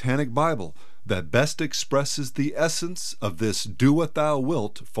the Satanic Bible that best expresses the essence of this do what thou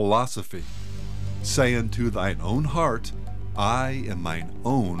wilt philosophy. Say unto thine own heart, I am mine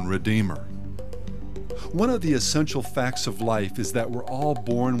own Redeemer. One of the essential facts of life is that we're all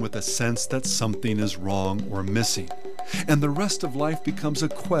born with a sense that something is wrong or missing, and the rest of life becomes a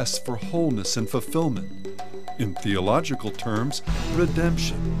quest for wholeness and fulfillment. In theological terms,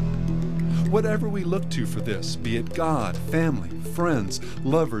 redemption. Whatever we look to for this, be it God, family, friends,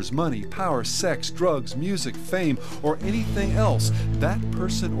 lovers, money, power, sex, drugs, music, fame, or anything else, that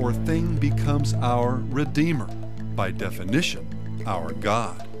person or thing becomes our Redeemer, by definition, our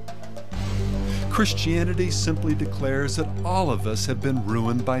God. Christianity simply declares that all of us have been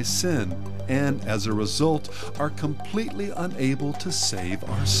ruined by sin and, as a result, are completely unable to save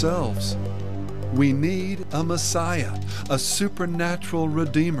ourselves. We need a Messiah, a supernatural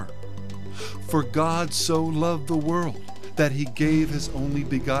Redeemer. For God so loved the world that he gave his only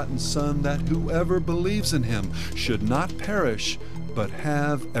begotten Son, that whoever believes in him should not perish, but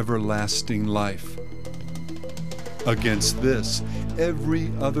have everlasting life. Against this,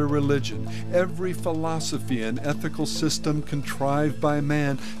 every other religion, every philosophy and ethical system contrived by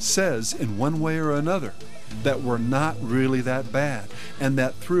man says in one way or another that we're not really that bad, and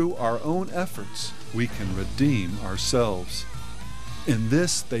that through our own efforts we can redeem ourselves. In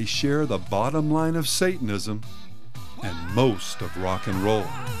this, they share the bottom line of Satanism and most of rock and roll.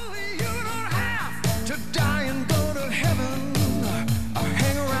 To die and go to heaven, or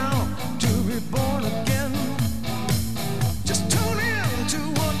hang around to be born again. Just tune in to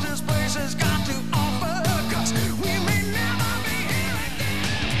what this place has got to offer, 'cause we may never be here again.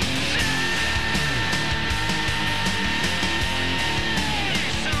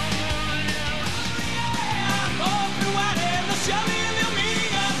 All throughout it, the show me the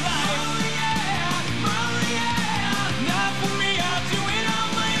meaning of life. Oh yeah, not for me, I'll do it on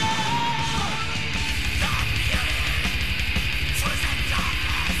my own.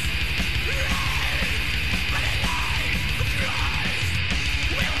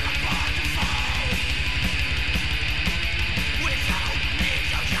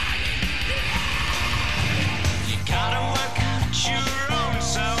 You gotta work out your own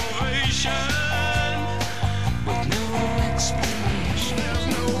salvation with no explanation. There's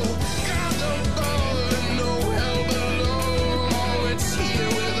no God above and no hell below. It's here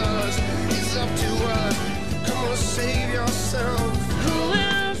with us. It's up to us. Come on, save yourself. Who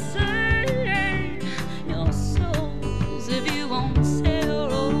will save your souls if you won't save your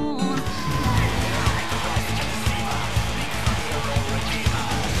own?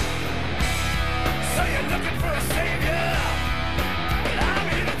 So you're looking for a savior? Well, I'm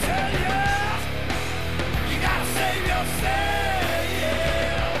here to tell you, you gotta save yourself.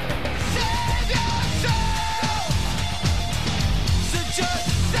 Save yourself. So just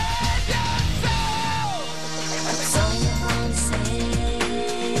save yourself. Someone said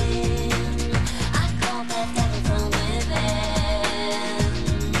I called the devil from within.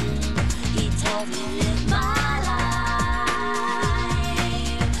 He told me live my life.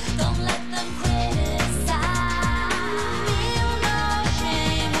 Don't let them criticize. Feel no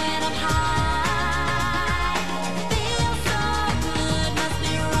shame when I'm high. Feel so good, must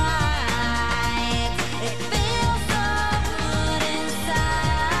be right. It feels so good inside.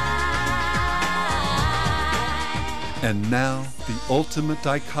 And now, the ultimate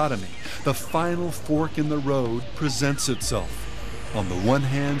dichotomy, the final fork in the road, presents itself. On the one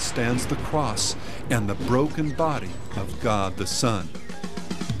hand stands the cross and the broken body of God the Son.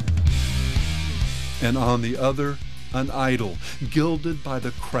 And on the other, an idol, gilded by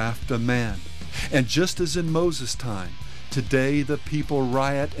the craft of man. And just as in Moses' time, today the people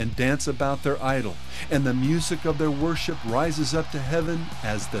riot and dance about their idol, and the music of their worship rises up to heaven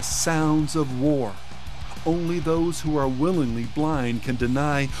as the sounds of war. Only those who are willingly blind can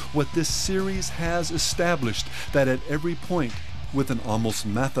deny what this series has established, that at every point, with an almost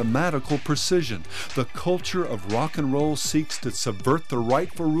mathematical precision, the culture of rock and roll seeks to subvert the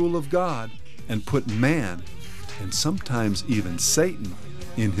rightful rule of God and put man, and sometimes even Satan,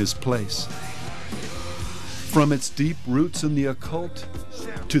 in his place. From its deep roots in the occult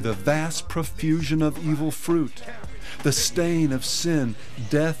to the vast profusion of evil fruit, the stain of sin,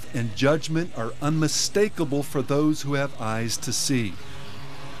 death, and judgment are unmistakable for those who have eyes to see.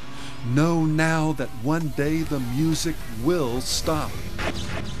 Know now that one day the music will stop.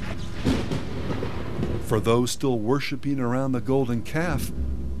 For those still worshiping around the golden calf,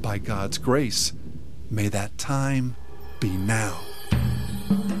 by God's grace, may that time be now.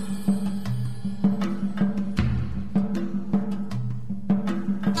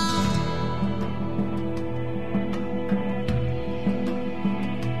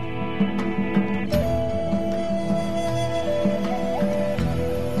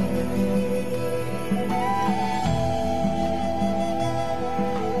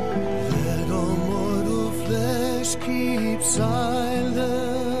 Keep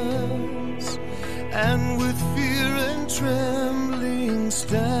silence, and with fear and trembling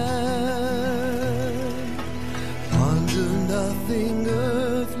stand. Ponder nothing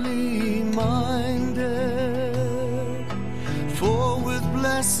earthly minded, for with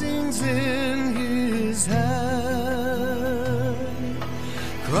blessings in his hand,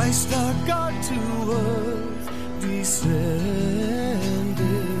 Christ our God to earth descended,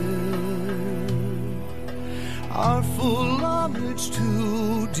 our full homage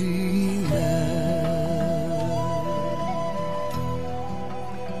to demand.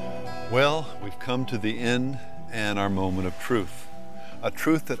 Well, we've come to the end and our moment of truth. a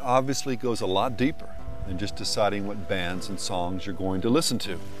truth that obviously goes a lot deeper than just deciding what bands and songs you're going to listen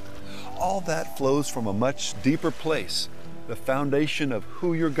to. All that flows from a much deeper place, the foundation of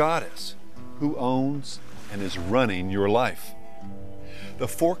who your God is, who owns and is running your life. The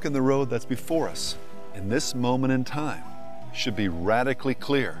fork in the road that's before us in this moment in time should be radically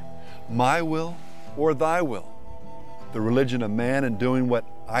clear. My will or thy will? The religion of man and doing what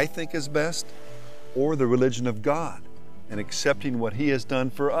I think is best, or the religion of God and accepting what He has done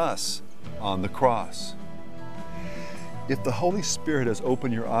for us on the cross? If the Holy Spirit has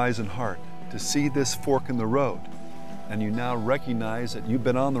opened your eyes and heart to see this fork in the road, and you now recognize that you've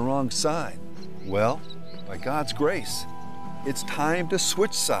been on the wrong side, well, by God's grace, it's time to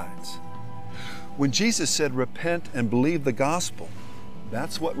switch sides. When Jesus said, repent and believe the gospel,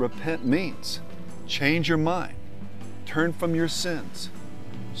 that's what repent means. Change your mind, turn from your sins,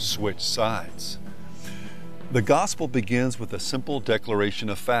 switch sides. The gospel begins with a simple declaration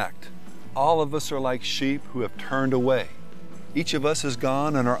of fact. All of us are like sheep who have turned away. Each of us has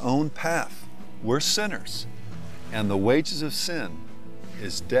gone on our own path. We're sinners, and the wages of sin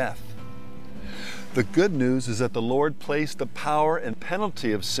is death. The good news is that the Lord placed the power and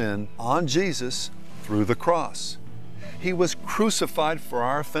penalty of sin on Jesus through the cross. He was crucified for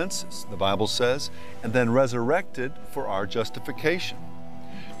our offenses, the Bible says, and then resurrected for our justification,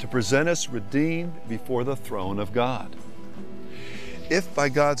 to present us redeemed before the throne of God. If by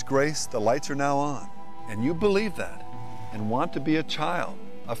God's grace the lights are now on, and you believe that, and want to be a child,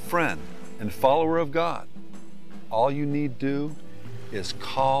 a friend, and follower of God, all you need do is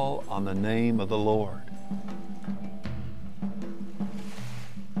call on the name of the Lord.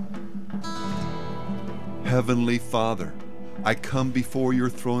 Heavenly Father, I come before your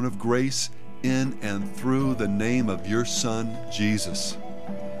throne of grace in and through the name of your Son, Jesus.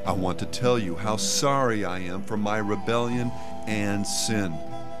 I want to tell you how sorry I am for my rebellion and sin.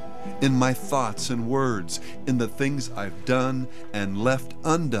 In my thoughts and words, in the things I've done and left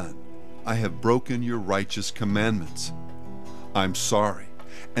undone, I have broken your righteous commandments. I'm sorry,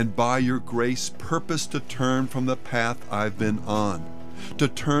 and by your grace purpose to turn from the path I've been on, to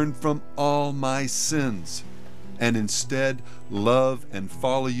turn from all my sins, and instead love and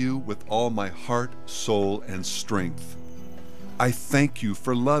follow you with all my heart, soul, and strength. I thank you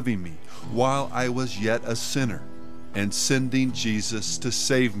for loving me while I was yet a sinner, and sending Jesus to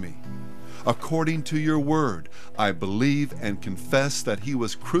save me. According to your word, I believe and confess that he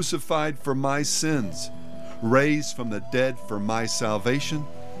was crucified for my sins, raised from the dead for my salvation,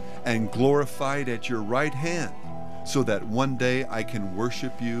 and glorified at your right hand, so that one day I can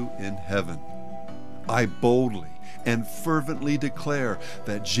worship you in heaven. I boldly and fervently declare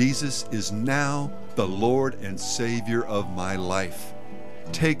that Jesus is now the Lord and Savior of my life.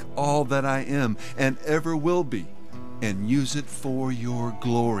 Take all that I am and ever will be, and use it for your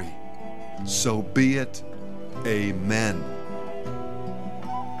glory. So be it. Amen.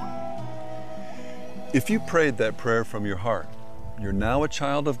 If you prayed that prayer from your heart, you're now a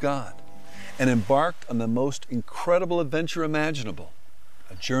child of God and embarked on the most incredible adventure imaginable,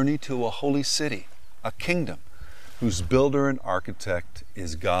 a journey to a holy city, a kingdom whose builder and architect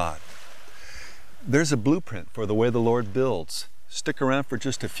is God. There's a blueprint for the way the Lord builds. Stick around for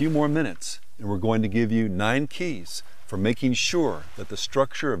just a few more minutes, and we're going to give you 9 keys for making sure that the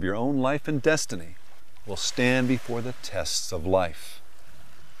structure of your own life and destiny will stand before the tests of life.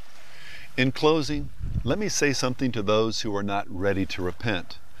 In closing, let me say something to those who are not ready to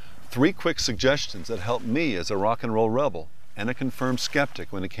repent. 3 quick suggestions that helped me as a rock and roll rebel and a confirmed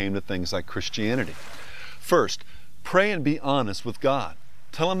skeptic when it came to things like Christianity. First, pray and be honest with God.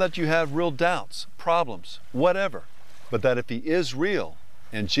 Tell him that you have real doubts, problems, whatever, but that if he is real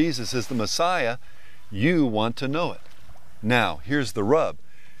and Jesus is the Messiah, you want to know it. Now, here's the rub.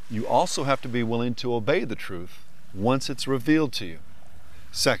 You also have to be willing to obey the truth once it's revealed to you.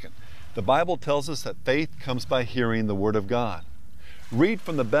 Second, the Bible tells us that faith comes by hearing the Word of God. Read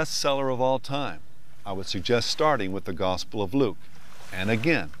from the bestseller of all time. I would suggest starting with the Gospel of Luke. And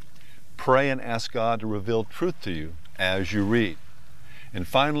again, pray and ask God to reveal truth to you as you read. And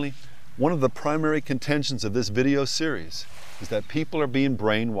finally, one of the primary contentions of this video series is that people are being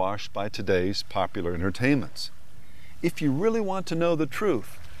brainwashed by today's popular entertainments. If you really want to know the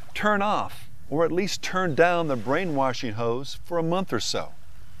truth, turn off or at least turn down the brainwashing hose for a month or so.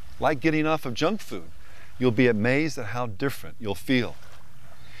 Like getting off of junk food, you'll be amazed at how different you'll feel.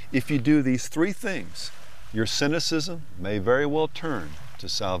 If you do these 3 things, your cynicism may very well turn to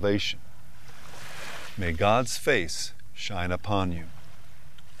salvation. May God's face shine upon you.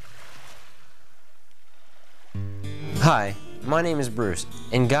 Hi, my name is Bruce,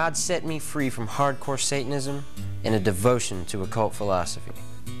 and God set me free from hardcore Satanism and a devotion to occult philosophy.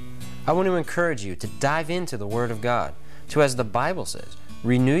 I want to encourage you to dive into the Word of God, to, as the Bible says,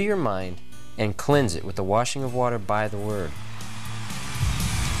 renew your mind and cleanse it with the washing of water by the Word.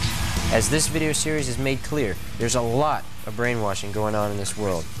 As this video series has made clear, there's a lot of brainwashing going on in this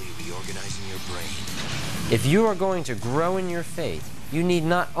world. If you are going to grow in your faith, you need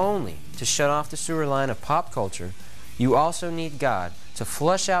not only to shut off the sewer line of pop culture, you also need God to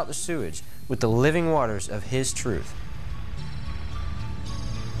flush out the sewage with the living waters of His truth.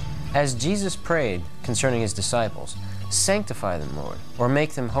 As Jesus prayed concerning His disciples, sanctify them, Lord, or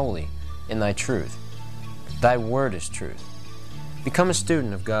make them holy in Thy truth. Thy word is truth. Become a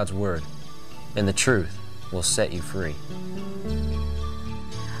student of God's Word, and the truth will set you free.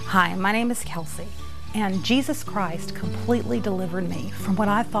 Hi, my name is Kelsey, and Jesus Christ completely delivered me from what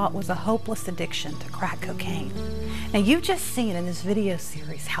I thought was a hopeless addiction to crack cocaine. Now, you've just seen in this video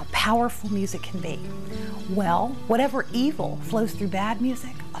series how powerful music can be. Well, whatever evil flows through bad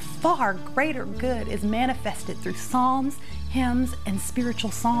music, a far greater good is manifested through psalms, hymns, and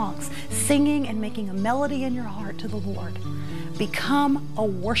spiritual songs, singing and making a melody in your heart to the Lord. Become a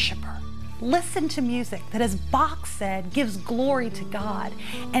worshiper. Listen to music that, as Bach said, gives glory to God.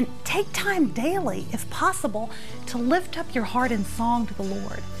 And take time daily, if possible, to lift up your heart in song to the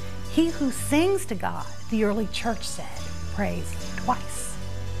Lord. He who sings to God, the early church said, prays twice.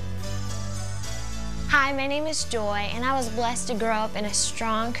 Hi, my name is Joy, and I was blessed to grow up in a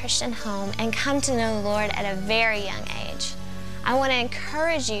strong Christian home and come to know the Lord at a very young age. I want to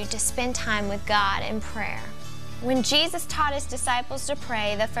encourage you to spend time with God in prayer. When Jesus taught His disciples to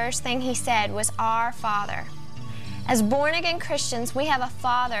pray, the first thing He said was, Our Father. As born-again Christians, we have a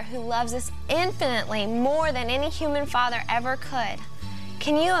Father who loves us infinitely more than any human father ever could.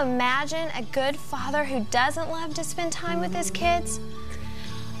 Can you imagine a good father who doesn't love to spend time with his kids?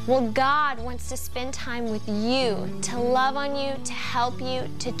 Well, God wants to spend time with you, to love on you, to help you,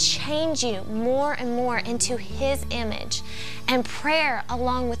 to change you more and more into His image. And prayer,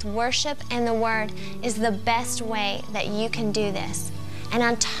 along with worship and the Word, is the best way that you can do this. And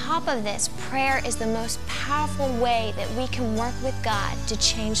on top of this, prayer is the most powerful way that we can work with God to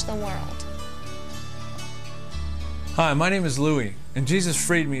change the world. Hi, my name is Louie, and Jesus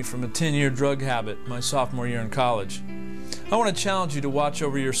freed me from a 10-year drug habit my sophomore year in college. I want to challenge you to watch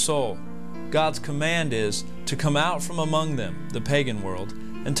over your soul. God's command is to come out from among them, the pagan world,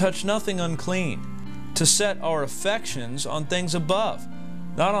 and touch nothing unclean, to set our affections on things above,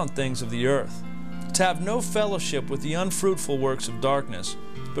 not on things of the earth, to have no fellowship with the unfruitful works of darkness,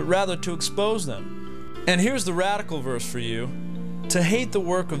 but rather to expose them. And here's the radical verse for you, to hate the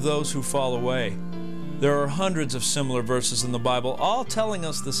work of those who fall away. There are hundreds of similar verses in the Bible, all telling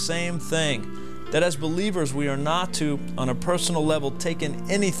us the same thing, that as believers we are not to, on a personal level, take in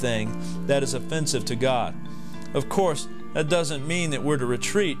anything that is offensive to God. Of course, that doesn't mean that we're to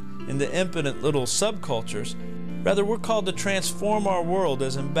retreat into impotent little subcultures. Rather, we're called to transform our world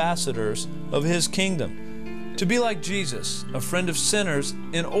as ambassadors of His kingdom, to be like Jesus, a friend of sinners,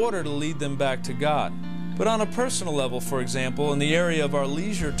 in order to lead them back to God. But on a personal level, for example, in the area of our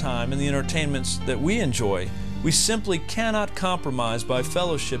leisure time and the entertainments that we enjoy, we simply cannot compromise by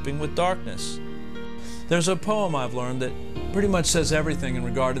fellowshipping with darkness. There's a poem I've learned that pretty much says everything in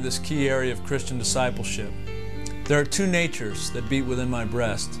regard to this key area of Christian discipleship. There are two natures that beat within my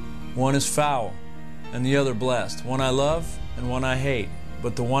breast. One is foul, and the other blessed. One I love, and one I hate,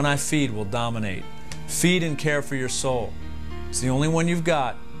 but the one I feed will dominate. Feed and care for your soul. It's the only one you've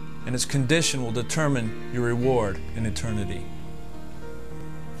got, and its condition will determine your reward in eternity.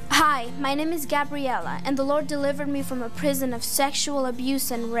 Hi, my name is Gabriella, and the Lord delivered me from a prison of sexual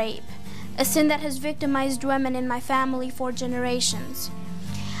abuse and rape, a sin that has victimized women in my family for generations.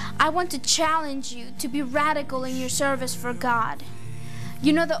 I want to challenge you to be radical in your service for God.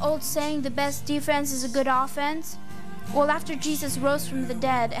 You know the old saying, the best defense is a good offense? Well, after Jesus rose from the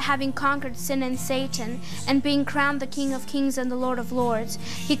dead, having conquered sin and Satan, and being crowned the King of Kings and the Lord of Lords,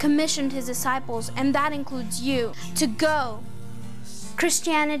 He commissioned His disciples, and that includes you, to go.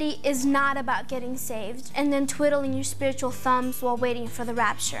 Christianity is not about getting saved and then twiddling your spiritual thumbs while waiting for the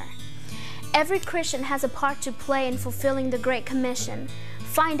rapture. Every Christian has a part to play in fulfilling the Great Commission.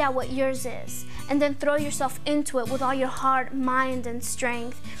 Find out what yours is, and then throw yourself into it with all your heart, mind, and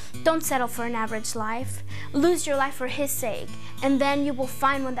strength. Don't settle for an average life. Lose your life for His sake, and then you will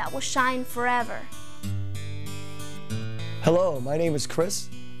find one that will shine forever. Hello, my name is Chris,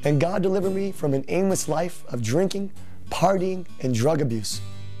 and God delivered me from an aimless life of drinking, partying, and drug abuse.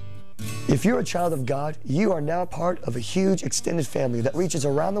 If you're a child of God, you are now part of a huge extended family that reaches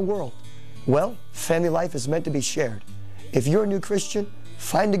around the world. Well, family life is meant to be shared. If you're a new Christian,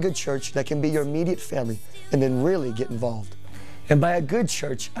 find a good church that can be your immediate family and then really get involved. And by a good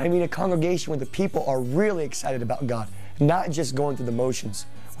church, I mean a congregation where the people are really excited about God, not just going through the motions,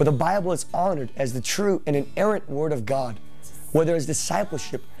 where the Bible is honored as the true and inerrant Word of God, where there is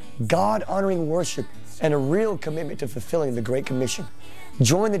discipleship, God-honoring worship, and a real commitment to fulfilling the Great Commission.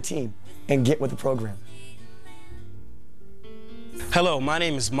 Join the team and get with the program. Hello, my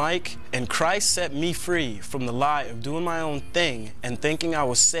name is Mike, and Christ set me free from the lie of doing my own thing and thinking I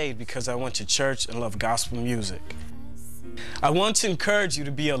was saved because I went to church and loved gospel music. I want to encourage you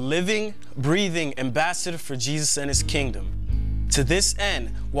to be a living, breathing ambassador for Jesus and His kingdom. To this end,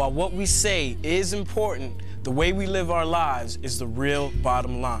 while what we say is important, the way we live our lives is the real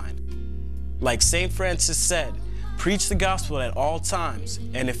bottom line. Like St. Francis said, preach the gospel at all times,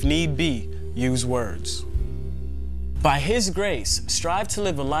 and if need be, use words. By His grace, strive to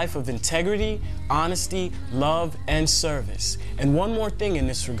live a life of integrity, honesty, love, and service. And one more thing in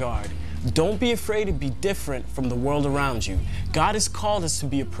this regard, don't be afraid to be different from the world around you. God has called us to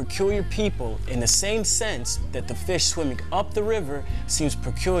be a peculiar people in the same sense that the fish swimming up the river seems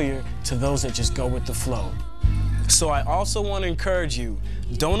peculiar to those that just go with the flow. So I also want to encourage you,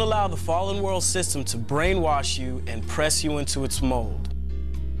 don't allow the fallen world system to brainwash you and press you into its mold.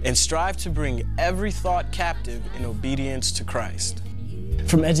 And strive to bring every thought captive in obedience to Christ.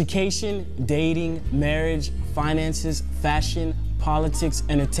 From education, dating, marriage, finances, fashion, politics,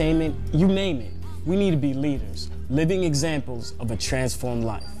 entertainment, you name it, we need to be leaders, living examples of a transformed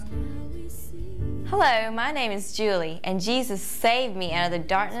life. Hello, my name is Julie, and Jesus saved me out of the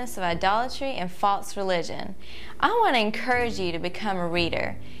darkness of idolatry and false religion. I want to encourage you to become a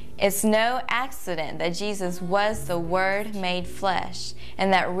reader. It's no accident that Jesus was the Word made flesh,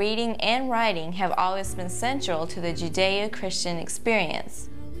 and that reading and writing have always been central to the Judeo-Christian experience.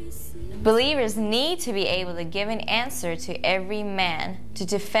 Believers need to be able to give an answer to every man, to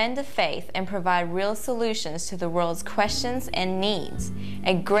defend the faith and provide real solutions to the world's questions and needs.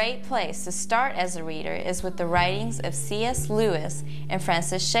 A great place to start as a reader is with the writings of C.S. Lewis and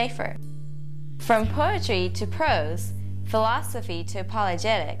Francis Schaeffer. From poetry to prose, philosophy to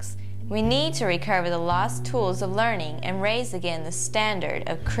apologetics, we need to recover the lost tools of learning and raise again the standard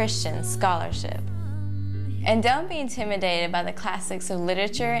of Christian scholarship. And don't be intimidated by the classics of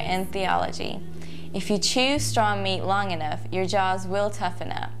literature and theology. If you chew strong meat long enough, your jaws will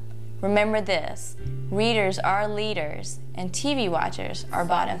toughen up. Remember this, readers are leaders, and TV watchers are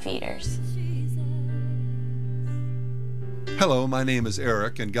bottom feeders. Hello, my name is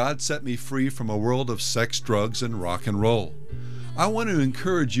Eric, and God set me free from a world of sex, drugs, and rock and roll. I want to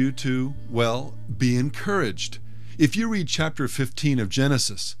encourage you to, well, be encouraged. If you read chapter 15 of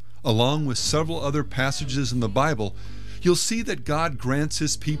Genesis, along with several other passages in the Bible, you'll see that God grants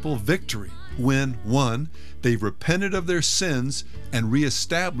His people victory when, 1, they've repented of their sins and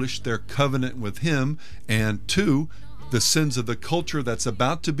reestablished their covenant with Him, and 2, the sins of the culture that's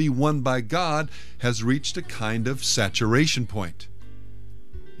about to be won by God has reached a kind of saturation point.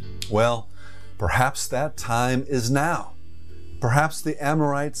 Well, perhaps that time is now. Perhaps the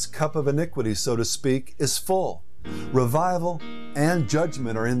Amorites' cup of iniquity, so to speak, is full. Revival and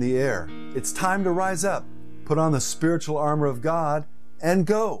judgment are in the air. It's time to rise up, put on the spiritual armor of God, and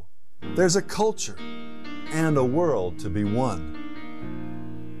go. There's a culture and a world to be won.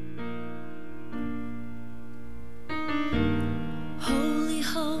 Holy,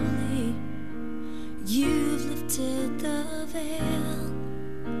 holy, you've lifted the veil.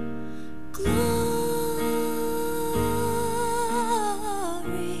 Glory.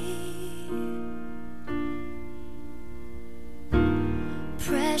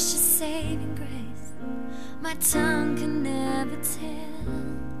 Precious saving grace, my tongue can never tell.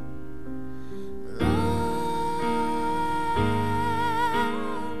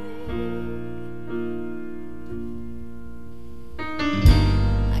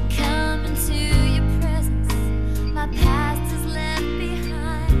 I come into your presence, my past is left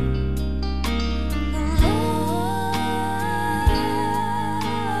behind.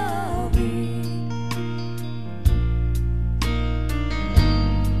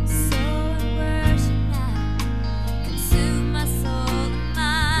 So in worship now, consume my soul and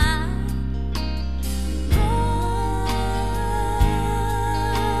mind.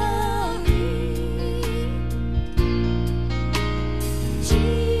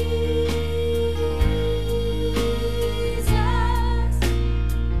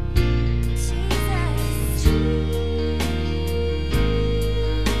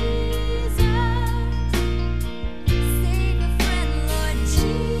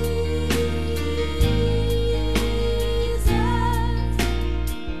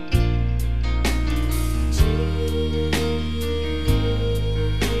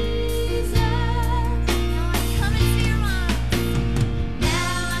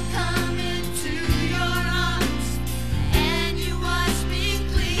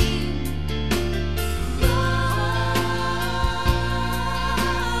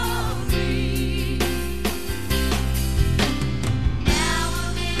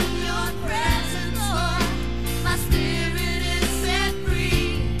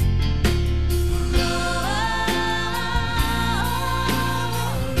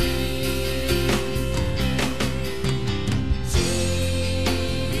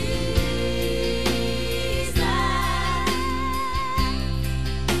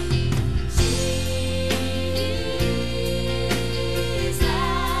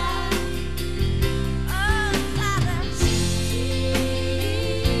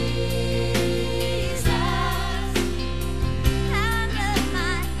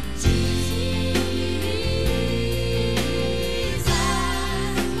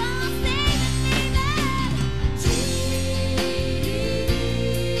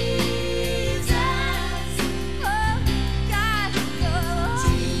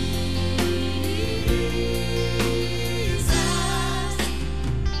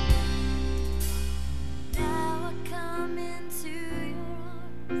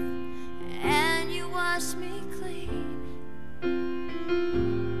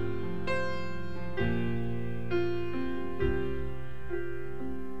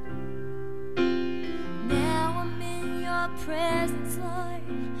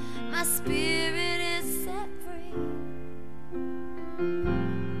 my spirit.